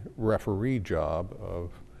the referee job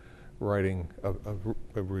of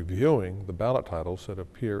reviewing the ballot titles that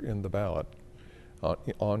appear in the ballot,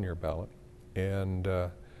 on your ballot. And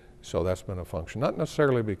so that's been a function, not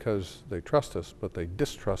necessarily because they trust us, but they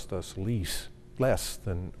distrust us less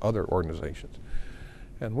than other organizations.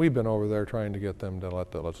 And we've been over there trying to get them to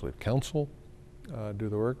let the Legislative Council do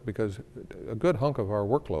the work, because a good hunk of our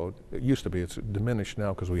workload, it used to be, it's diminished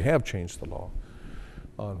now because we have changed the law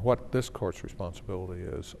on what this court's responsibility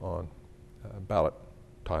is on ballot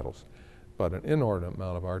titles. But an inordinate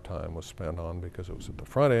amount of our time was spent on, because it was at the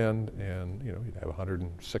front end, and you'd have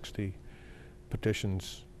 160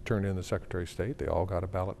 petitions turned in the Secretary of State. They all got a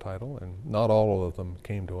ballot title, and not all of them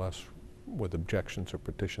came to us with objections or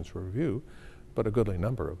petitions for review, but a goodly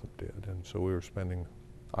number of them did. And so we were spending,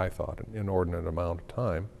 I thought, an inordinate amount of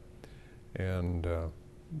time, and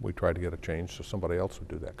we tried to get a change so somebody else would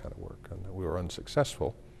do that kind of work, and we were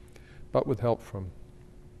unsuccessful. But with help from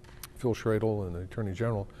Phil Schradel and the Attorney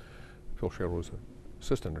General, Phil Schradel was the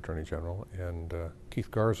Assistant Attorney General, and Keith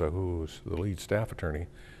Garza, who was the lead staff attorney,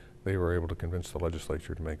 they were able to convince the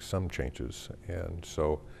legislature to make some changes, and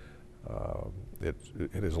so it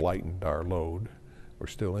has lightened our load. We're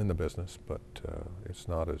still in the business, but it's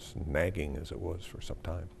not as nagging as it was for some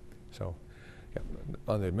time. So yeah,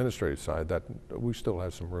 on the administrative side, that we still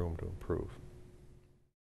have some room to improve.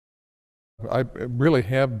 I really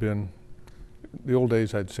have been, the old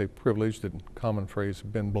days I'd say privileged, and common phrase,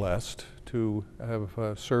 been blessed to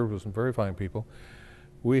have served with some very fine people.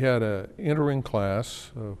 We had an entering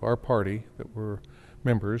class of our party that were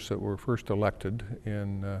members that were first elected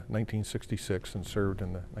in 1966 and served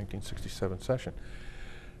in the 1967 session.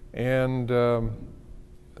 And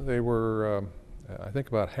they were, I think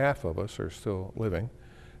about half of us are still living,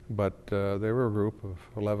 but they were a group of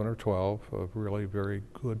 11 or 12 of really very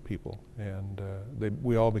good people. And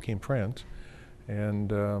we all became friends.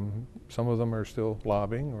 And some of them are still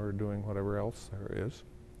lobbying or doing whatever else there is.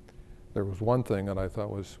 There was one thing that I thought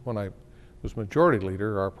was, when I was majority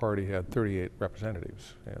leader, our party had 38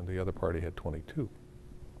 representatives, and the other party had 22.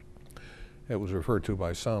 It was referred to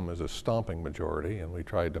by some as a stomping majority, and we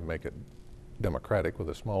tried to make it democratic with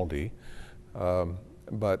a small d.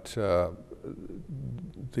 But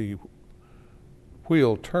the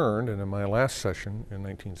wheel turned, and in my last session in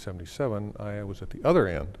 1977, I was at the other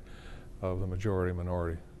end of the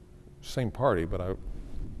majority-minority, same party, but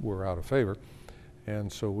we're out of favor.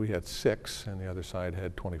 And so we had 6, and the other side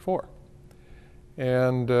had 24.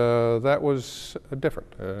 And that was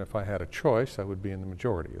different. If I had a choice, I would be in the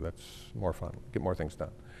majority. That's more fun, get more things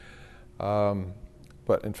done.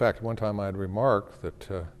 But in fact, one time I had remarked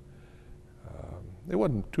that it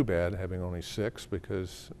wasn't too bad having only 6,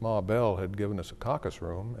 because Ma Bell had given us a caucus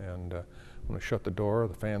room, and when we shut the door,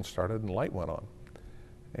 the fan started and the light went on.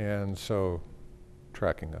 And so,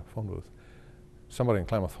 tracking a phone booth, somebody in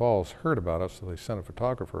Klamath Falls heard about us, so they sent a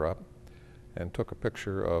photographer up and took a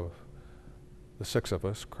picture of the 6 of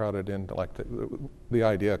us crowded into, like, the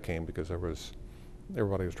idea came because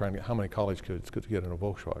everybody was trying to get, how many college kids could get in a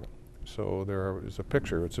Volkswagen? So there is a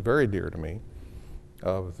picture, it's very dear to me,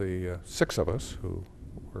 of the 6 of us who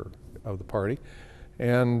were of the party,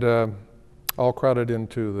 and all crowded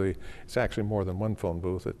into it's actually more than one phone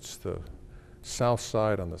booth. It's the south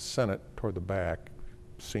side on the Senate toward the back,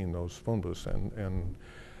 seen those phone booths, and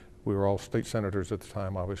we were all state senators at the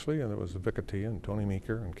time, obviously, and it was Vic Atiyeh and Tony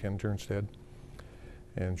Meeker and Ken Jernstead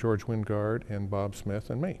and George Wingard and Bob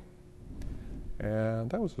Smith and me. And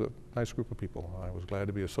that was a nice group of people. I was glad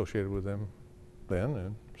to be associated with them then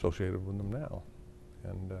and associated with them now.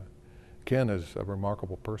 And Ken is a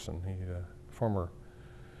remarkable person. He's a former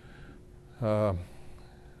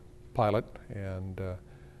pilot and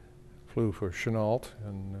flew for Chenault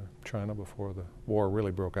in China before the war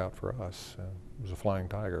really broke out for us. He was a flying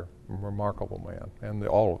tiger, a remarkable man. And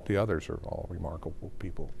all the others are all remarkable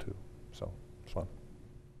people too, so it's fun.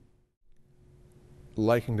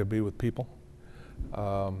 Liking to be with people.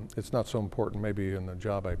 It's not so important maybe in the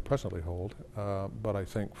job I presently hold, but I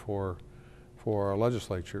think for a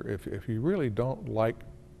legislature, if you really don't like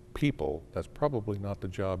people, that's probably not the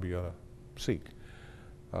job you ought to seek.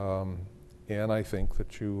 And I think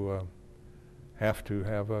that you have to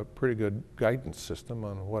have a pretty good guidance system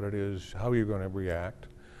on what it is, how you're going to react.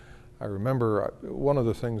 I remember one of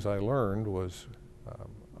the things I learned was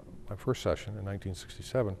my first session in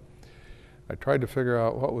 1967. I tried to figure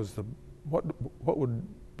out what would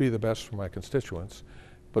be the best for my constituents,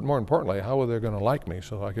 but more importantly, how were they going to like me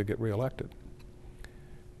so I could get reelected?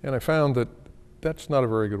 And I found that that's not a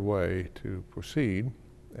very good way to proceed,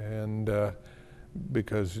 and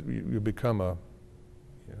because you become a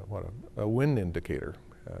win indicator.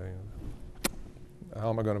 How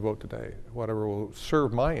am I going to vote today? Whatever will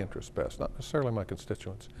serve my interests best, not necessarily my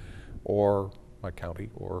constituents, or my county,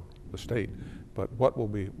 or the state, but what will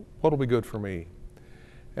be good for me.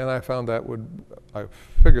 And I found I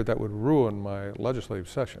figured that would ruin my legislative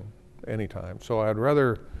session anytime. So I'd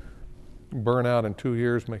rather burn out in 2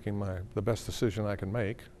 years making the best decision I can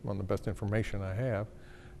make on the best information I have.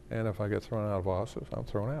 And if I get thrown out of office, I'm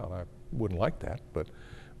thrown out. I wouldn't like that, but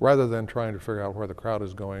rather than trying to figure out where the crowd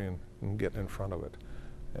is going and get in front of it.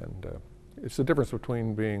 And it's the difference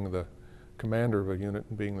between being the commander of a unit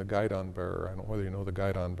and being the guidon bearer. I don't know whether you know the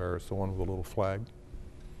guidon bearer. It's the one with the little flag.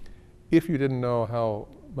 If you didn't know how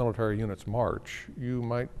military units march, you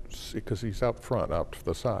might, because he's out front, out to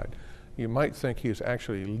the side, you might think he's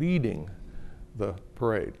actually leading the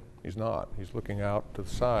parade. He's not. He's looking out to the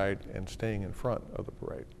side and staying in front of the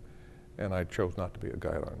parade. And I chose not to be a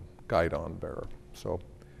guidon bearer. So,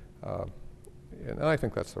 and I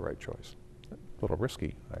think that's the right choice. A little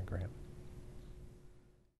risky, I grant.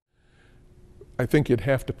 I think you'd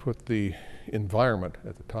have to put the environment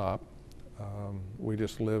at the top. We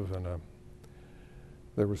just live in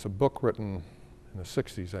there was a book written in the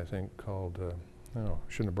 60s, I think, called, I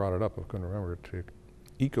shouldn't have brought it up, I couldn't remember it,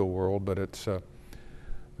 Eco World, but it's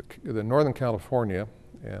the Northern California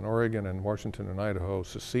and Oregon and Washington and Idaho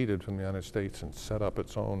seceded from the United States and set up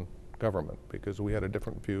its own government because we had a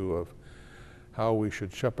different view of how we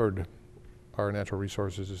should shepherd our natural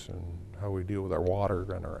resources and how we deal with our water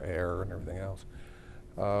and our air and everything else.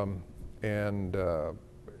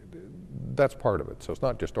 That's part of it. So it's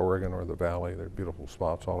not just Oregon or the Valley. There are beautiful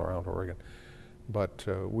spots all around Oregon. But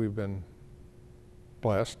we've been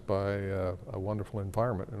blessed by a wonderful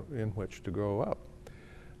environment in which to grow up.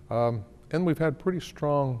 And we've had pretty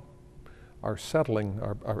strong, our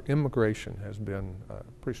immigration has been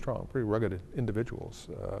pretty strong, pretty rugged individuals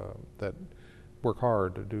that work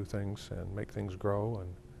hard to do things and make things grow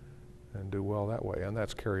and do well that way. And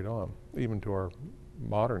that's carried on, even to our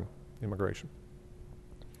modern immigration.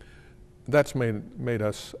 That's made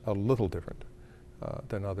us a little different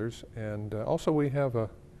than others. And also we have a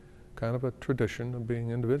kind of a tradition of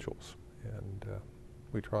being individuals. And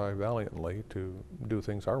we try valiantly to do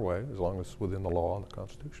things our way as long as it's within the law and the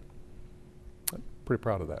Constitution. I'm pretty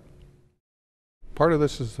proud of that. Part of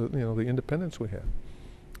this is the independence we have.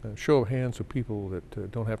 A show of hands of people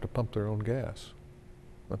that don't have to pump their own gas.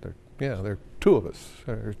 But there are two of us.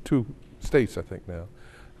 There are 2 states, I think, now.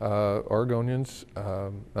 Oregonians,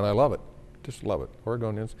 and I love it, just love it.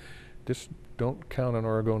 Oregonians, just don't count on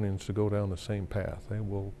Oregonians to go down the same path. They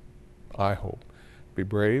will, I hope, be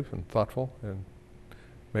brave and thoughtful and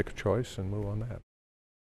make a choice and move on that.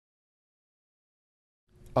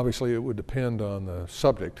 Obviously, it would depend on the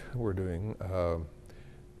subject we're doing.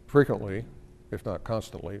 Frequently, if not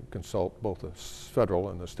constantly, consult both the federal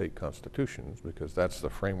and the state constitutions because that's the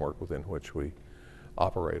framework within which we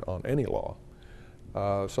operate on any law.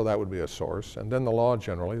 So that would be a source. And then the law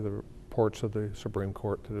generally, the reports of the Supreme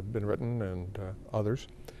Court that have been written and others.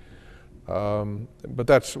 But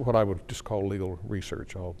that's what I would just call legal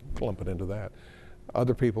research. I'll lump it into that.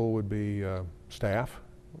 Other people would be staff.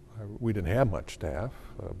 We didn't have much staff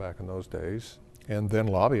back in those days. And then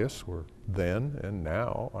lobbyists were then and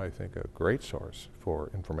now, I think, a great source for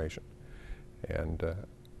information. And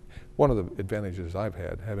one of the advantages I've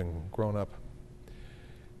had, having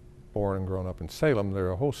born and grown up in Salem, there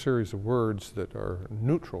are a whole series of words that are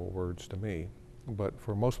neutral words to me, but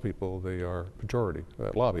for most people they are pejorative.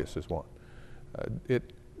 Lobbyist is one.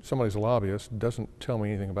 Somebody's a lobbyist doesn't tell me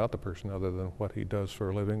anything about the person other than what he does for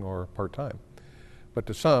a living or part-time. But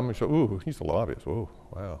to some, you say, ooh, he's a lobbyist. Ooh,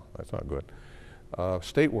 wow, that's not good.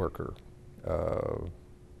 State worker,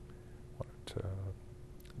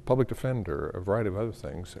 public defender, a variety of other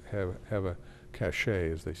things have a cachet,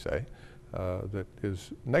 as they say, that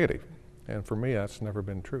is negative. And for me, that's never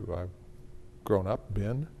been true. I've grown up,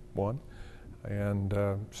 been one, and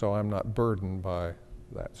so I'm not burdened by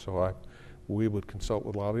that. So we would consult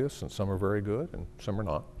with lobbyists, and some are very good and some are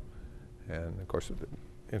not. And of course, the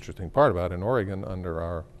interesting part about it, in Oregon, under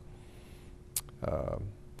our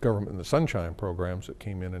Government in the Sunshine programs that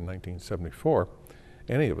came in 1974,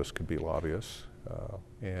 any of us could be lobbyists.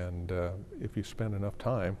 And if you spend enough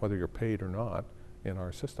time, whether you're paid or not, in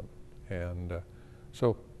our system. And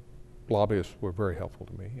so lobbyists were very helpful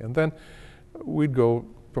to me. And then we'd go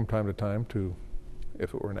from time to time to,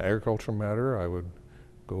 if it were an agricultural matter, I would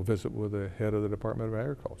go visit with the head of the Department of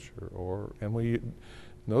Agriculture. In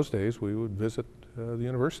those days, we would visit the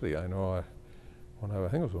university. I know when I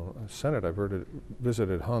think it was in the Senate, I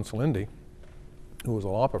visited Hans Lindy, who was a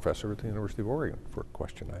law professor at the University of Oregon, for a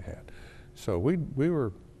question I had. So we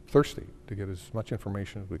were thirsty to get as much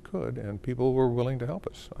information as we could, and people were willing to help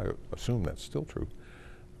us. I assume that's still true.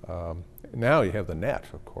 Now you have the net,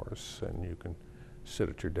 of course, and you can sit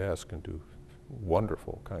at your desk and do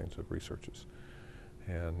wonderful kinds of researches.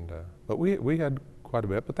 And but we had quite a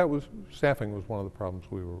bit, but staffing was one of the problems.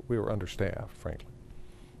 We were understaffed, frankly,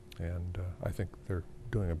 and I think they're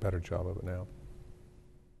doing a better job of it now.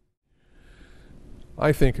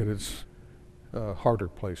 I think it is a harder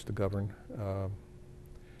place to govern,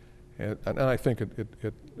 and I think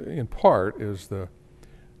it in part is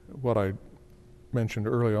what I mentioned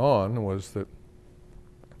early on was that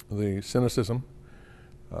the cynicism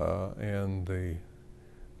and the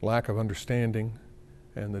lack of understanding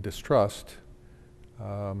and the distrust.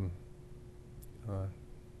 I'm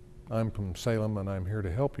from Salem and I'm here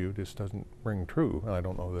to help you just doesn't ring true. And I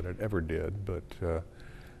don't know that it ever did, but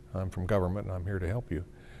I'm from government and I'm here to help you.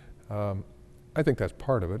 I think that's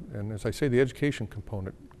part of it. And as I say, the education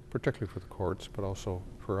component, particularly for the courts, but also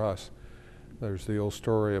for us, there's the old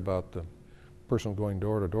story about the person going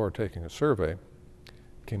door to door taking a survey,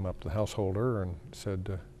 came up to the householder and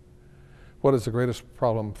said, what is the greatest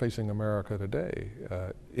problem facing America today?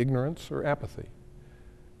 Ignorance or apathy?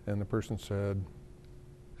 And the person said,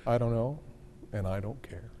 I don't know, and I don't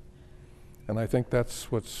care. And I think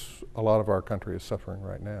that's what's a lot of our country is suffering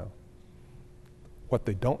right now. What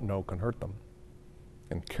they don't know can hurt them,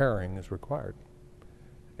 and caring is required.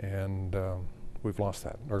 And we've lost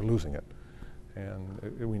that, or losing it, and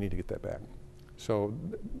we need to get that back. So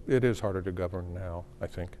it is harder to govern now, I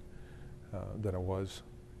think, than it was,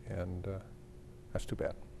 and that's too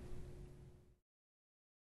bad.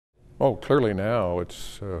 Oh, clearly now it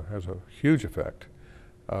has a huge effect.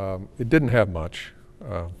 It didn't have much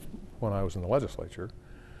when I was in the legislature.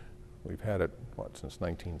 We've had it, since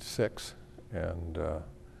 1906, and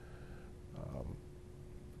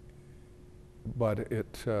but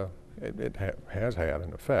it has had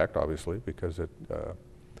an effect, obviously, because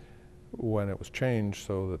when it was changed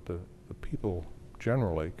so that the people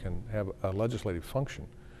generally can have a legislative function,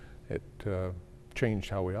 it changed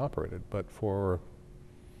how we operated. But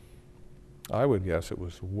I would guess it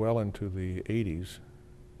was well into the 80s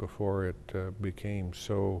before it became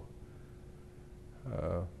so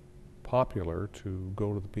popular to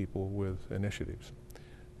go to the people with initiatives.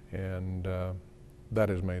 And that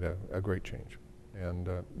has made a great change. And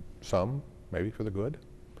some maybe for the good,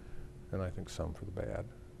 and I think some for the bad.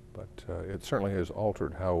 But it certainly has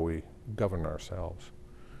altered how we govern ourselves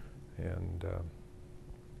and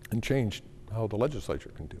changed how the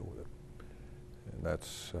legislature can deal with it. And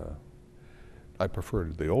that's, I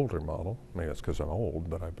preferred the older model. Maybe that's because I'm old,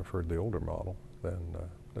 but I preferred the older model than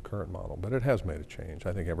the current model. But it has made a change.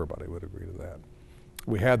 I think everybody would agree to that.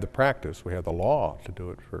 We had the practice, we had the law to do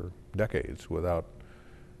it for decades without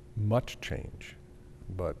much change,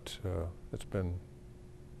 but it's been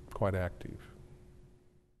quite active.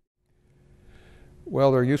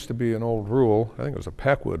 Well, there used to be an old rule, I think it was a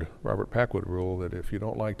Robert Packwood rule, that if you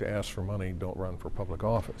don't like to ask for money, don't run for public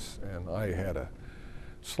office. And I had a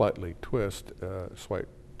slight twist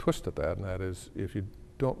at that, and that is if you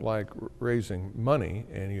don't like raising money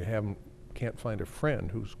and you can't find a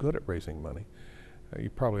friend who's good at raising money, you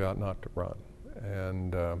probably ought not to run.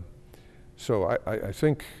 And So I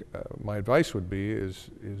think my advice would be is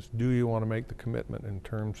do you want to make the commitment in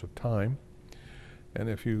terms of time? And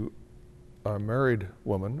if you are a married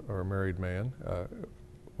woman or a married man,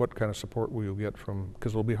 what kind of support will you get from,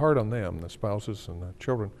 because it'll be hard on them, the spouses and the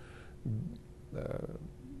children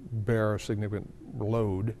bear a significant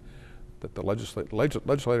load that the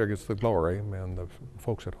legislator gets the glory and the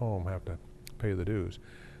folks at home have to pay the dues.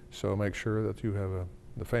 So make sure that you have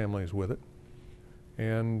the families with it,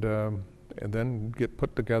 and then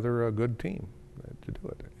put together a good team to do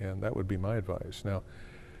it. And that would be my advice. Now,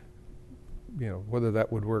 you know, whether that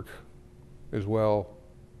would work as well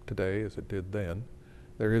today as it did then,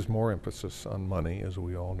 there is more emphasis on money, as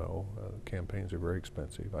we all know. Campaigns are very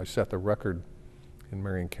expensive. I set the record in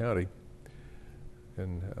Marion County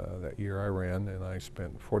in that year I ran, and I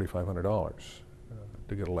spent $4,500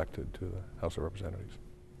 to get elected to the House of Representatives.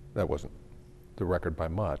 That wasn't the record by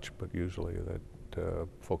much, but usually that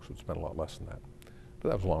folks would spend a lot less than that. But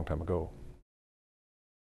that was a long time ago.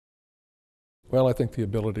 Well, I think the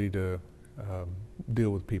ability to deal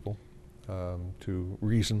with people, to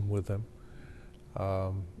reason with them.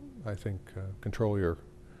 I think control your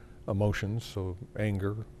emotions so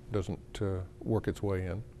anger doesn't work its way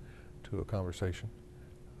in to a conversation.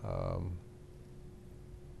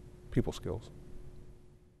 People skills.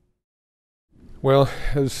 Well,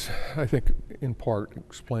 as I think in part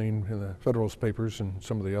explained in the Federalist Papers and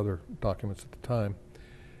some of the other documents at the time,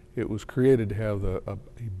 it was created to have a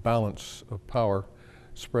balance of power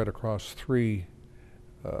spread across three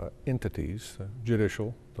entities: the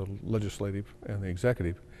judicial, the legislative, and the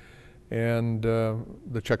executive, and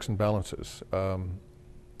the checks and balances.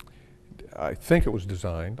 I think it was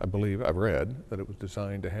designed, I believe, I've read, that it was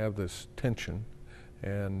designed to have this tension,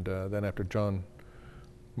 and then after John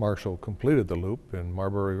Marshall completed the loop in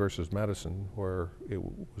Marbury versus Madison, where it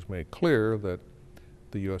was made clear that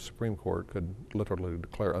the U.S. Supreme Court could literally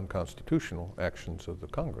declare unconstitutional actions of the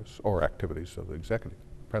Congress or activities of the executive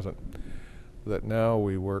president, that now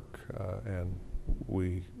we work and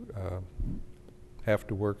we have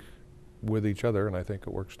to work with each other, and I think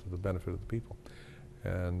it works to the benefit of the people.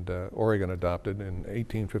 And Oregon adopted in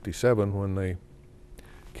 1857, when they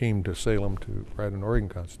came to Salem to write an Oregon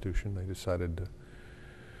Constitution, they decided to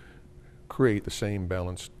create the same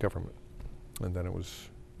balanced government. And then it was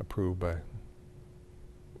approved by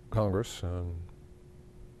Congress on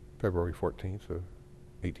February 14th of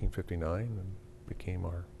 1859 and became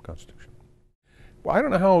our Constitution. Well, I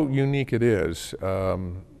don't know how unique it is.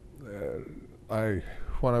 When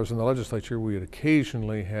I was in the legislature, we would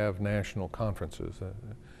occasionally have national conferences,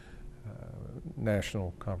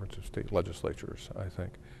 National Conference of State Legislatures, I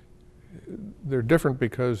think. They're different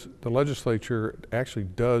because the legislature actually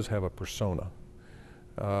does have a persona.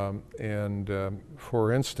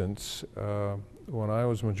 For instance, when I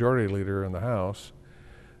was majority leader in the House,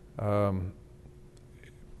 in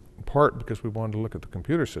part because we wanted to look at the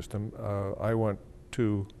computer system, I went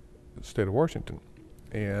to the state of Washington.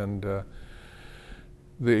 And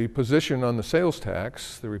the position on the sales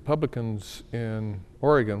tax, the Republicans in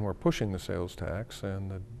Oregon were pushing the sales tax,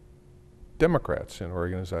 and the Democrats in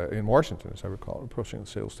Oregon, in Washington, as I recall, were pushing the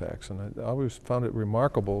sales tax. And I always found it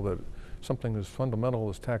remarkable that something as fundamental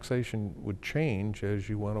as taxation would change as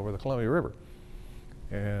you went over the Columbia River,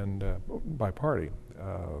 and by party.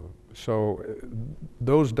 So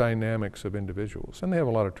those dynamics of individuals, and they have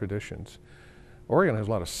a lot of traditions. Oregon has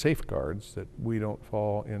a lot of safeguards that we don't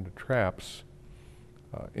fall into traps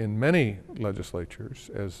in many legislatures,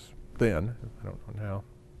 as then, I don't know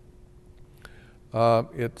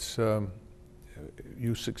now.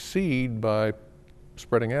 You succeed by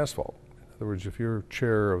spreading asphalt. In other words, if you're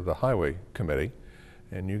chair of the highway committee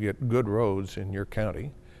and you get good roads in your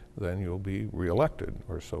county, then you'll be reelected,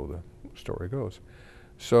 or so the story goes.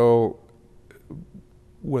 So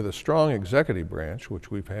with a strong executive branch, which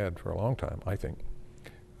we've had for a long time, I think,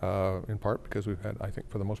 in part because we've had, I think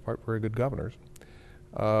for the most part, very good governors,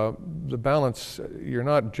 the balance, you're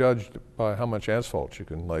not judged by how much asphalt you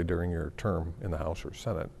can lay during your term in the House or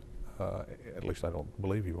Senate. At least I don't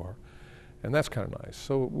believe you are. And that's kind of nice.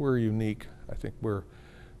 So we're unique. I think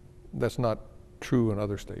that's not true in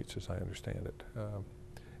other states, as I understand it.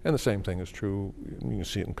 And the same thing is true, you can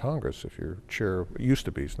see it in Congress. If you're chair, it used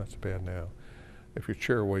to be, it's not so bad now. If you're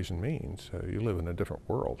chair of Ways and Means, you live in a different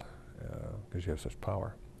world because you have such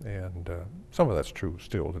power. And some of that's true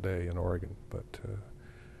still today in Oregon, but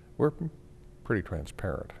we're pretty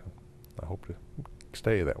transparent. I hope to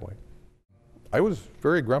stay that way. I was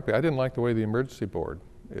very grumpy. I didn't like the way the emergency board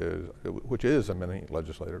is, which is a mini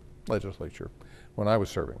legislature, when I was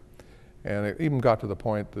serving. And it even got to the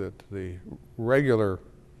point that the regular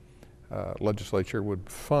legislature would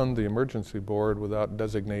fund the emergency board without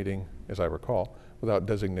designating, as I recall, without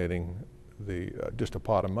designating the just a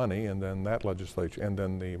pot of money, and then that legislature, and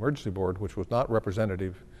then the emergency board, which was not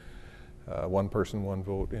representative, one person, one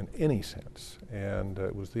vote in any sense, and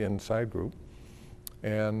it was the inside group,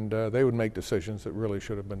 and they would make decisions that really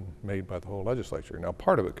should have been made by the whole legislature. Now,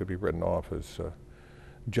 part of it could be written off as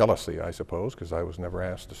jealousy, I suppose, because I was never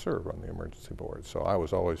asked to serve on the emergency board, so I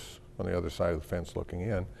was always on the other side of the fence looking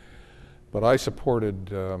in. But I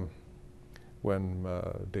supported when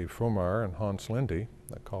Dave Fromar and Hans Lindy,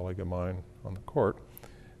 a colleague of mine on the court,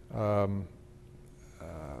 it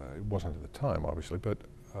wasn't at the time, obviously, but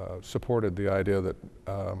supported the idea that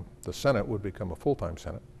the Senate would become a full-time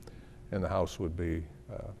Senate and the House would be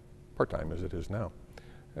part-time as it is now.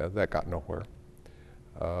 That got nowhere.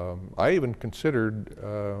 I even considered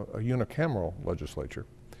a unicameral legislature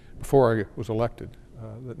before I was elected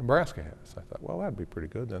that Nebraska has. I thought, well, that'd be pretty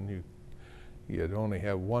good. Then you'd only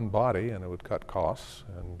have one body and it would cut costs.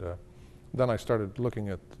 And then I started looking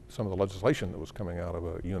at some of the legislation that was coming out of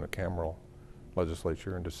a unicameral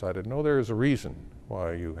legislature and decided, no, there is a reason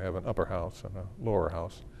why you have an upper house and a lower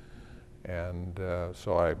house. And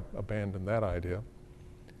so I abandoned that idea.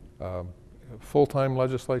 Full-time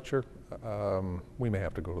legislature, we may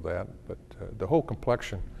have to go to that, but the whole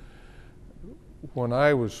complexion, when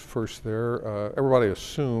I was first there, everybody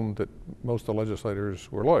assumed that most of the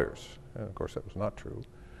legislators were lawyers, and of course that was not true.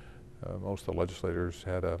 Most of the legislators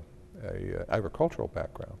had a agricultural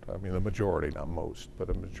background. I mean, the majority, not most, but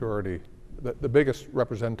a majority. The biggest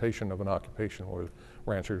representation of an occupation was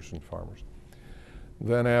ranchers and farmers.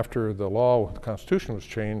 Then after the law, the Constitution was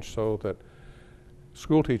changed so that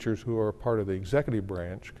school teachers who are part of the executive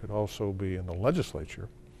branch could also be in the legislature.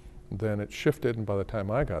 Then it shifted, and by the time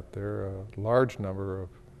I got there, a large number of,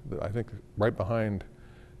 I think right behind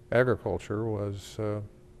agriculture was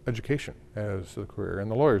education as the career. And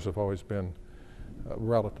the lawyers have always been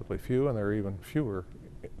relatively few, and there are even fewer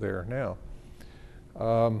there now.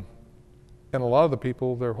 And a lot of the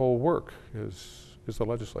people, their whole work is the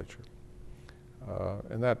legislature.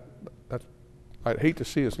 And that's, I'd hate to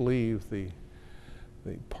see us leave the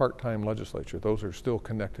part-time legislature. Those are still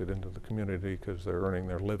connected into the community because they're earning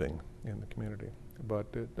their living in the community.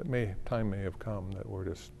 But time may have come that we're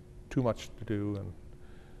just too much to do and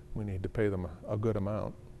we need to pay them a good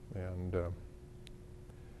amount and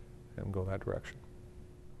go that direction.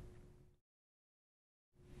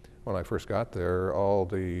 When I first got there, all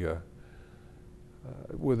the,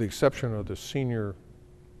 with the exception of the senior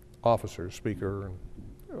officer, speaker,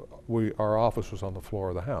 and our office was on the floor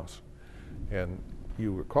of the House. And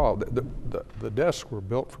you recall, the desks were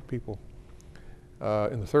built for people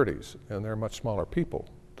in the 30s, and they're much smaller people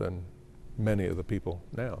than many of the people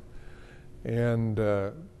now. And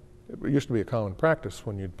it used to be a common practice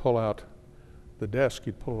when you'd pull out the desk,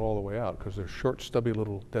 you'd pull it all the way out because they're short, stubby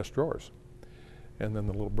little desk drawers, and then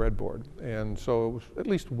the little breadboard. And so it was at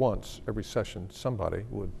least once every session somebody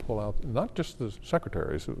would pull out, not just the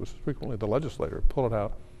secretaries, it was frequently the legislator, pull it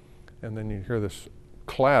out, and then you'd hear this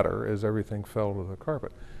clatter as everything fell to the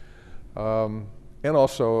carpet. And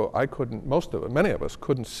also, many of us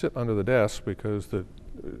couldn't sit under the desk because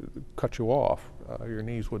cut you off. Your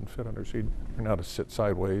knees wouldn't fit under, so you'd learn how to sit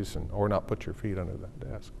sideways or not put your feet under that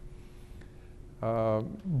desk.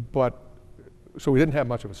 So we didn't have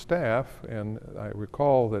much of a staff, and I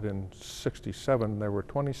recall that in '67 there were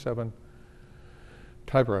 27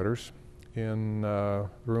 typewriters in the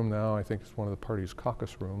room now. I think it's one of the party's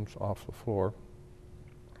caucus rooms off the floor,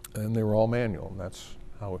 and they were all manual, and that's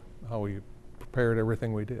how we prepared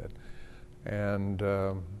everything we did. And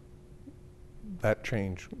that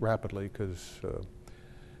changed rapidly because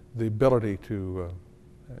the ability to,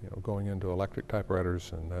 going into electric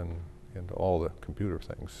typewriters and then into all the computer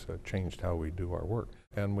things changed how we do our work.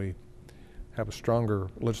 And we have a stronger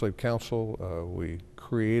legislative council. We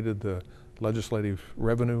created the legislative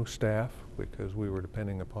revenue staff because we were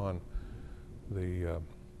depending upon the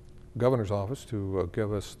governor's office to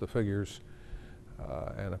give us the figures.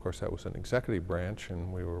 And of course that was an executive branch,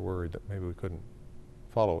 and we were worried that maybe we couldn't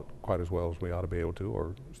follow it quite as well as we ought to be able to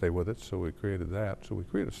or stay with it, so we created that. So we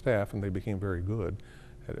created a staff, and they became very good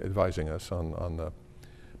at advising us on the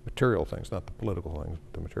material things, not the political things,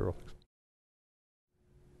 but the material things.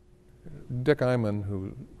 Dick Eyman,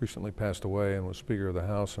 who recently passed away and was Speaker of the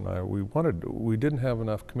House, and we didn't have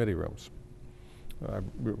enough committee rooms. I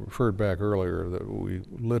referred back earlier that we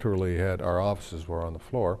literally had, our offices were on the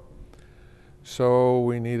floor. So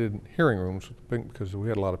we needed hearing rooms because we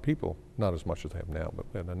had a lot of people, not as much as they have now, but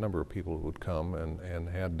we had a number of people who would come and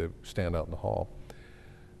had to stand out in the hall.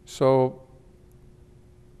 So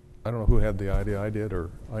I don't know who had the idea, I did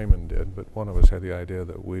or Iman did, but one of us had the idea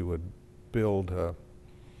that we would build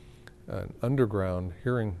an underground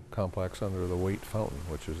hearing complex under the Waite Fountain,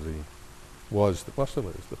 which is well, still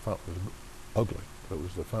is. The fountain was ugly. It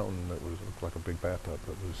was the fountain that looked like a big bathtub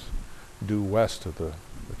that was due west of the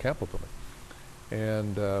Capitol building.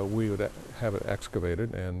 And we would have it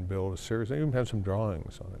excavated and build a series. They even had some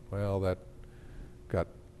drawings on it. Well, that got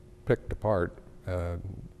picked apart,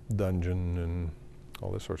 dungeon and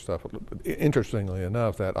all this sort of stuff. Interestingly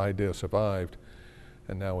enough, that idea survived,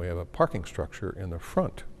 and now we have a parking structure in the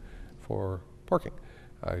front for parking.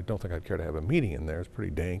 I don't think I'd care to have a meeting in there. It's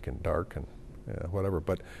pretty dank and dark and whatever.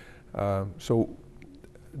 But so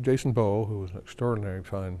Jason Bowe, who was an extraordinary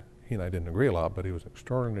fine, he and I didn't agree a lot, but he was an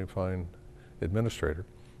extraordinarily fine administrator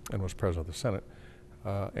and was president of the Senate.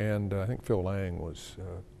 And I think Phil Lang was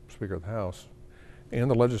Speaker of the House. And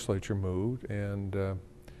the legislature moved, and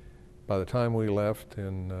by the time we left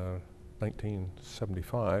in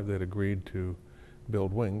 1975, they'd agreed to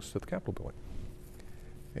build wings to the Capitol building.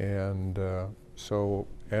 And so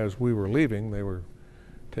as we were leaving, they were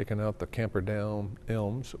taking out the camper down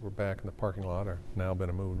elms that were back in the parking lot, are now been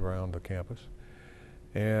moved around the campus.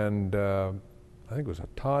 And I think it was a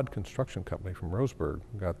Todd Construction Company from Roseburg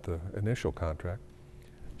got the initial contract.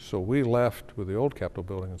 So we left with the old Capitol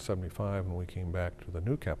building in '75, and we came back to the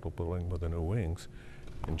new Capitol building with the new wings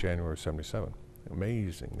in January '77.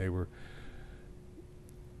 Amazing. They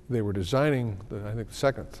were designing I think the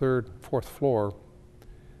second, third, fourth floor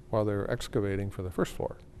while they were excavating for the first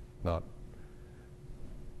floor. Not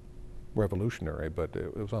revolutionary, but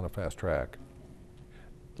it was on a fast track.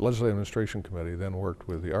 The Legislative Administration Committee then worked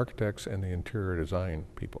with the architects and the interior design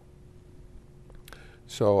people.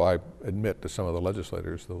 So I admit to some of the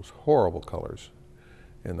legislators those horrible colors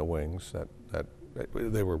in the wings that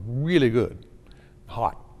they were really good,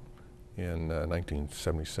 hot in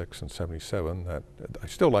 1976 and '77. That I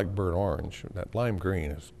still like burnt orange. That lime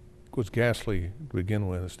green was ghastly to begin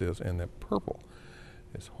with, as it is, and that purple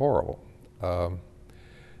is horrible. The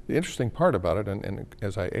interesting part about it, and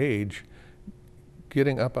as I age,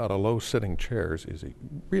 getting up out of low sitting chairs is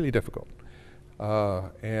really difficult,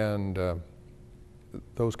 and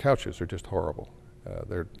those couches are just horrible.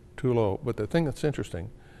 They're too low. But the thing that's interesting,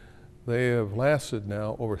 they have lasted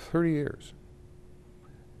now over 30 years.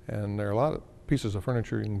 And there are a lot of pieces of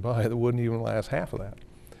furniture you can buy that wouldn't even last half of that.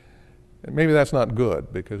 And maybe that's not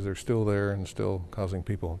good because they're still there and still causing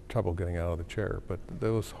people trouble getting out of the chair. But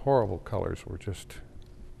those horrible colors were just,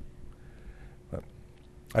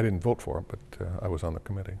 I didn't vote for it, but I was on the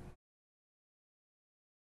committee.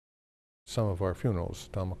 Some of our funerals,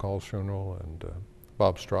 Tom McCall's funeral and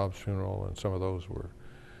Bob Straub's funeral, and some of those were,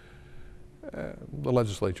 the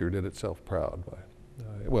legislature did itself proud by,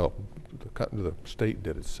 well, the state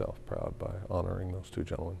did itself proud by honoring those two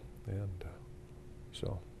gentlemen. And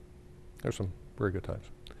so there's some very good times.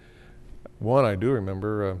 One I do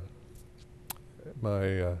remember,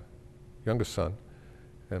 my youngest son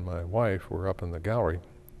and my wife were up in the gallery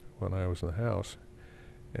when I was in the House,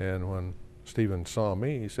 and when Stephen saw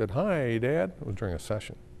me, he said, "Hi, Dad." It was during a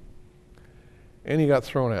session. And he got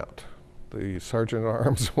thrown out. The sergeant at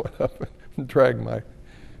arms went up and dragged my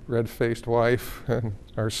red-faced wife and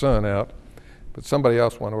our son out. But somebody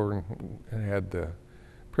else went over and had the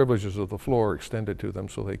privileges of the floor extended to them,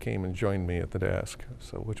 so they came and joined me at the desk,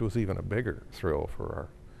 so which was even a bigger thrill for our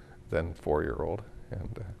then 4-year-old.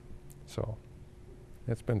 And so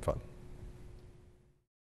it's been fun.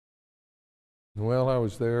 Well, I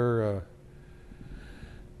was there.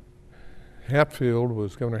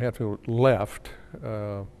 Governor Hatfield left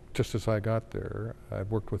just as I got there. I'd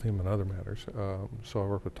worked with him in other matters. So I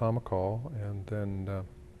worked with Tom McCall and then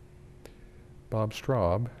Bob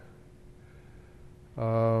Straub.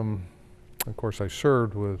 Of course, I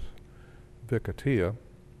served with Vic Atiyeh,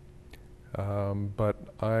 but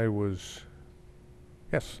I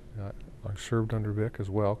served under Vic as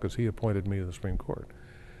well because he appointed me to the Supreme Court.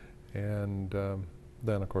 And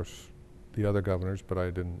then, of course, the other governors, but I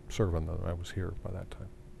didn't serve on them. I was here by that time.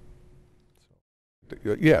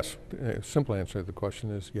 So, yes, simple answer to the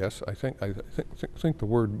question is yes. I think the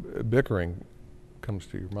word bickering comes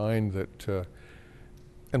to your mind that,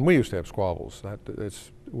 and we used to have squabbles.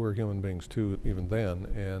 We're human beings too, even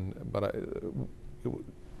then. But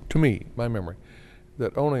to me, my memory,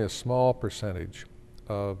 that only a small percentage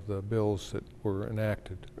of the bills that were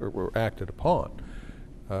enacted or were acted upon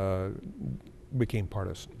became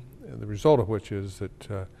partisan. The result of which is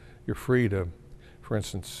that you're free to, for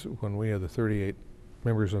instance, when we had the 38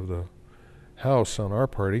 members of the House on our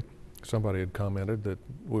party, somebody had commented that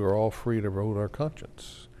we were all free to vote our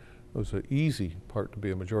conscience. was an easy part to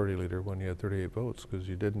be a majority leader when you had 38 votes, because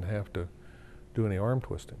you didn't have to do any arm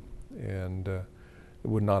twisting. And it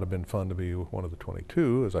would not have been fun to be one of the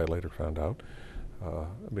 22, as I later found out,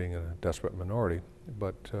 being in a desperate minority.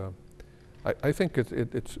 But I think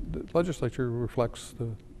the legislature reflects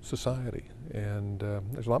the society, and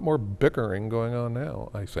there's a lot more bickering going on now,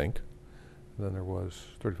 I think, than there was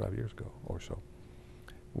 35 years ago or so.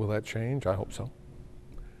 Will that change? I hope so.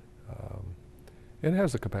 It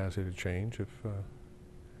has the capacity to change if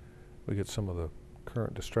we get some of the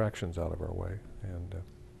current distractions out of our way and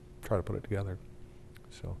try to put it together.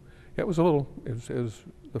 So yeah, it was a little, as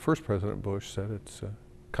the first President Bush said, it's a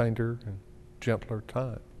kinder and gentler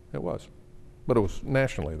time. It was. But it was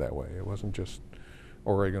nationally that way. It wasn't just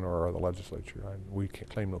Oregon or the legislature. We can't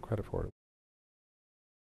claim no credit for it.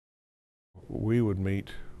 We would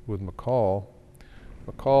meet with McCall.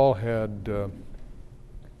 McCall had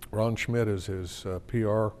Ron Schmidt as his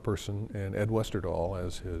PR person and Ed Westerdahl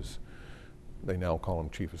as his, they now call him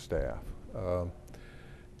Chief of Staff.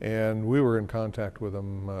 And we were in contact with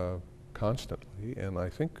him constantly, and I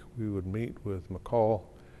think we would meet with McCall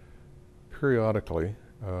periodically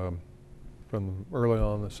from early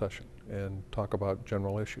on in the session and talk about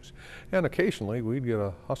general issues. And occasionally we'd get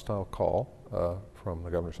a hostile call from the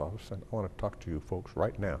governor's office saying, I want to talk to you folks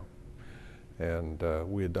right now. And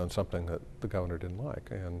we had done something that the governor didn't like,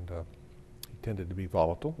 and he tended to be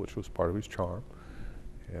volatile, which was part of his charm.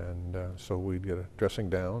 And so we'd get a dressing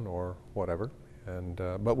down or whatever, and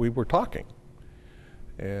but we were talking.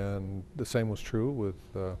 And the same was true with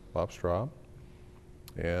Bob Straub,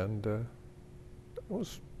 and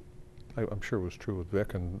I'm sure it was true with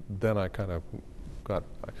Vic. And then I kind of got,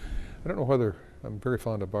 I don't know whether, I'm very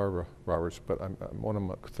fond of Barbara Roberts, but one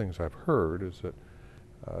of the things I've heard is that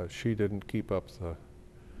she didn't keep up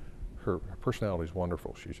her personality is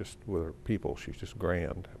wonderful. She's just, with her people, she's just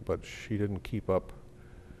grand, but she didn't keep up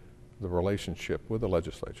the relationship with the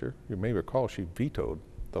legislature. You may recall she vetoed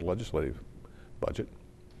the legislative budget,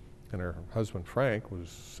 and her husband Frank was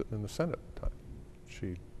sitting in the Senate at the time.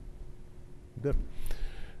 She did,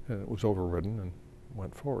 and it was overridden and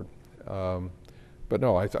went forward. But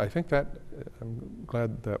no, I think that, I'm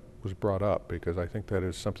glad that was brought up, because I think that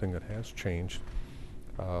is something that has changed.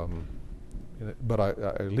 But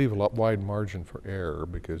I leave a wide margin for error,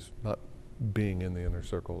 because not being in the inner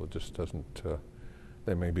circle, it just doesn't,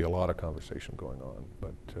 there may be a lot of conversation going on,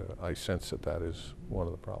 but I sense that that is one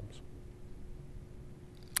of the problems.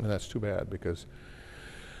 And that's too bad, because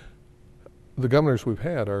the governors we've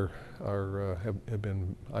had have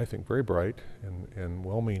been, I think, very bright and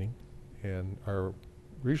well-meaning, and are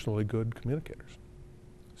reasonably good communicators.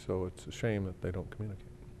 So it's a shame that they don't communicate,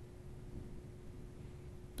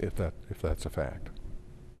 if that's a fact.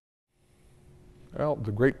 Well,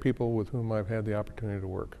 the great people with whom I've had the opportunity to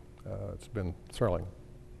work, it's been thrilling,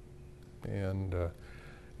 and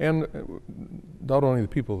not only the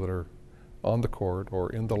people that are on the court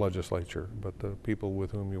or in the legislature, but the people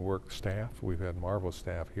with whom you work, staff. We've had marvelous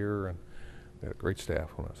staff here, and we had great staff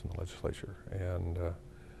when I was in the legislature. And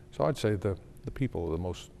so I'd say the people are the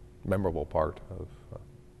most memorable part of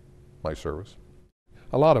my service.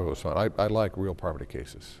 A lot of it was fun. I like real property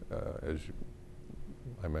cases. As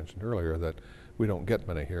I mentioned earlier, that we don't get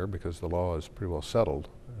many here because the law is pretty well settled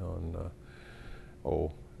on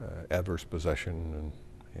adverse possession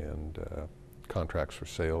and contracts for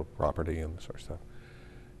sale of property and this sort of stuff.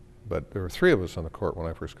 But there were three of us on the court when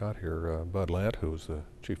I first got here. Bud Lant, who was the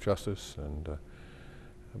Chief Justice, and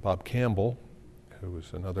Bob Campbell, who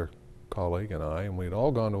was another colleague, and I, and we'd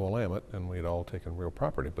all gone to Willamette, and we'd all taken real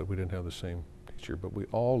property, but we didn't have the same teacher. But we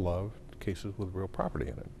all loved cases with real property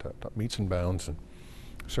in it, meets and bounds and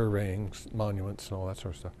surveying, monuments, and all that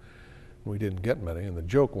sort of stuff. We didn't get many, and the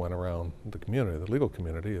joke went around the community, the legal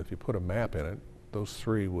community, if you put a map in it, those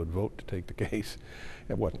three would vote to take the case.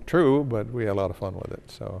 It wasn't true, but we had a lot of fun with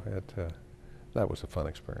it. So that was a fun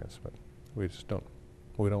experience, but we just don't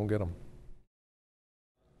get them.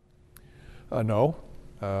 No,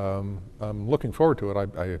 I'm looking forward to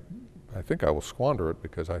it. I think I will squander it,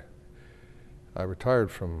 because I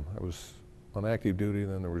retired from, I was on active duty,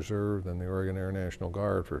 then the reserve, then the Oregon Air National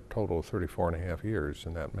Guard for a total of 34.5 years,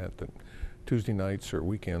 and that meant that Tuesday nights or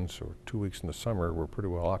weekends or 2 weeks in the summer were pretty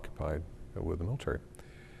well occupied with the military.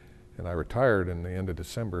 And I retired in the end of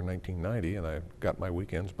December 1990, and I got my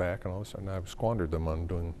weekends back, and all of a sudden I've squandered them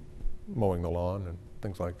on mowing the lawn and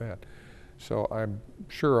things like that. So I'm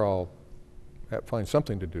sure I'll find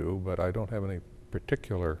something to do, but I don't have any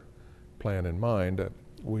particular plan in mind.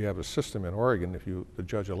 We have a system in Oregon, if the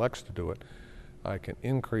judge elects to do it, I can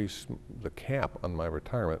increase the cap on my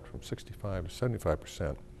retirement from 65 to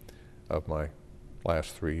 75% of my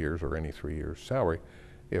last 3 years or any 3 years' salary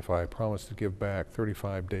if I promise to give back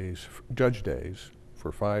 35 days, judge days,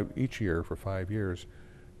 for each year for 5 years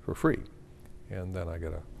for free. And then I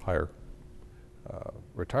get a higher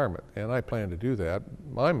retirement. And I plan to do that.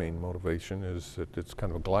 My main motivation is that it's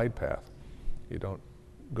kind of a glide path. You don't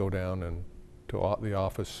go down and to the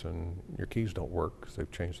office and your keys don't work because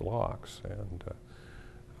they've changed the locks. And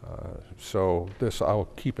so this I'll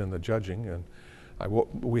keep in the judging, and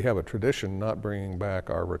we have a tradition not bringing back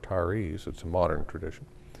our retirees. It's a modern tradition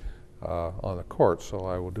on the court, so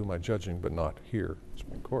I will do my judging, but not here,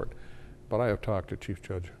 Supreme Court. But I have talked to Chief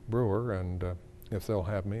Judge Brewer, and if they'll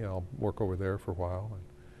have me, I'll work over there for a while.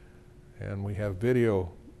 And we have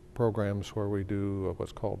video programs where we do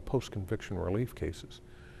what's called post-conviction relief cases.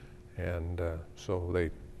 And so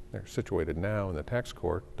they're situated now in the tax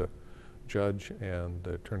court, the judge and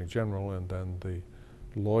the attorney general, and then the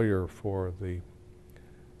lawyer for the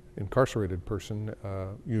incarcerated person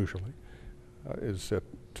usually is at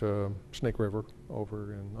Snake River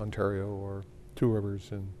over in Ontario, or Two Rivers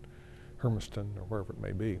in Hermiston, or wherever it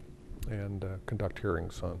may be, and conduct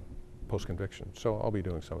hearings on post-conviction. So I'll be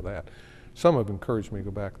doing some of that. Some have encouraged me to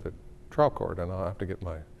go back to the trial court, and I'll have to get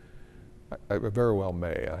I very well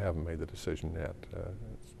may. I haven't made the decision yet.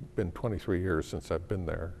 It's been 23 years since I've been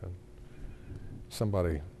there, and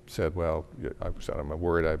somebody said, well, I said, I'm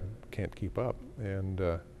worried I can't keep up. And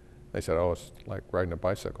they said, oh, it's like riding a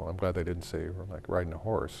bicycle. I'm glad they didn't say like riding a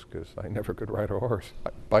horse, because I never could ride a horse.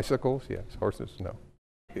 Bicycles, yes. Horses, no.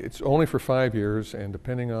 It's only for 5 years, and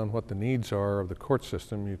depending on what the needs are of the court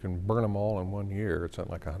system, you can burn them all in 1 year. It's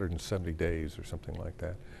like 170 days or something like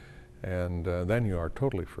that. And then you are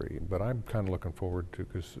totally free. But I'm kind of looking forward to,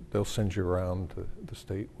 because they'll send you around to the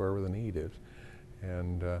state wherever the need is.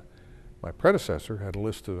 And my predecessor had a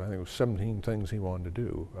list of, I think it was 17 things he wanted to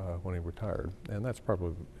do when he retired. And that's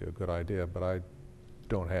probably a good idea, but I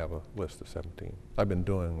don't have a list of 17. I've been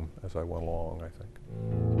doing them as I went along, I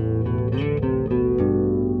think.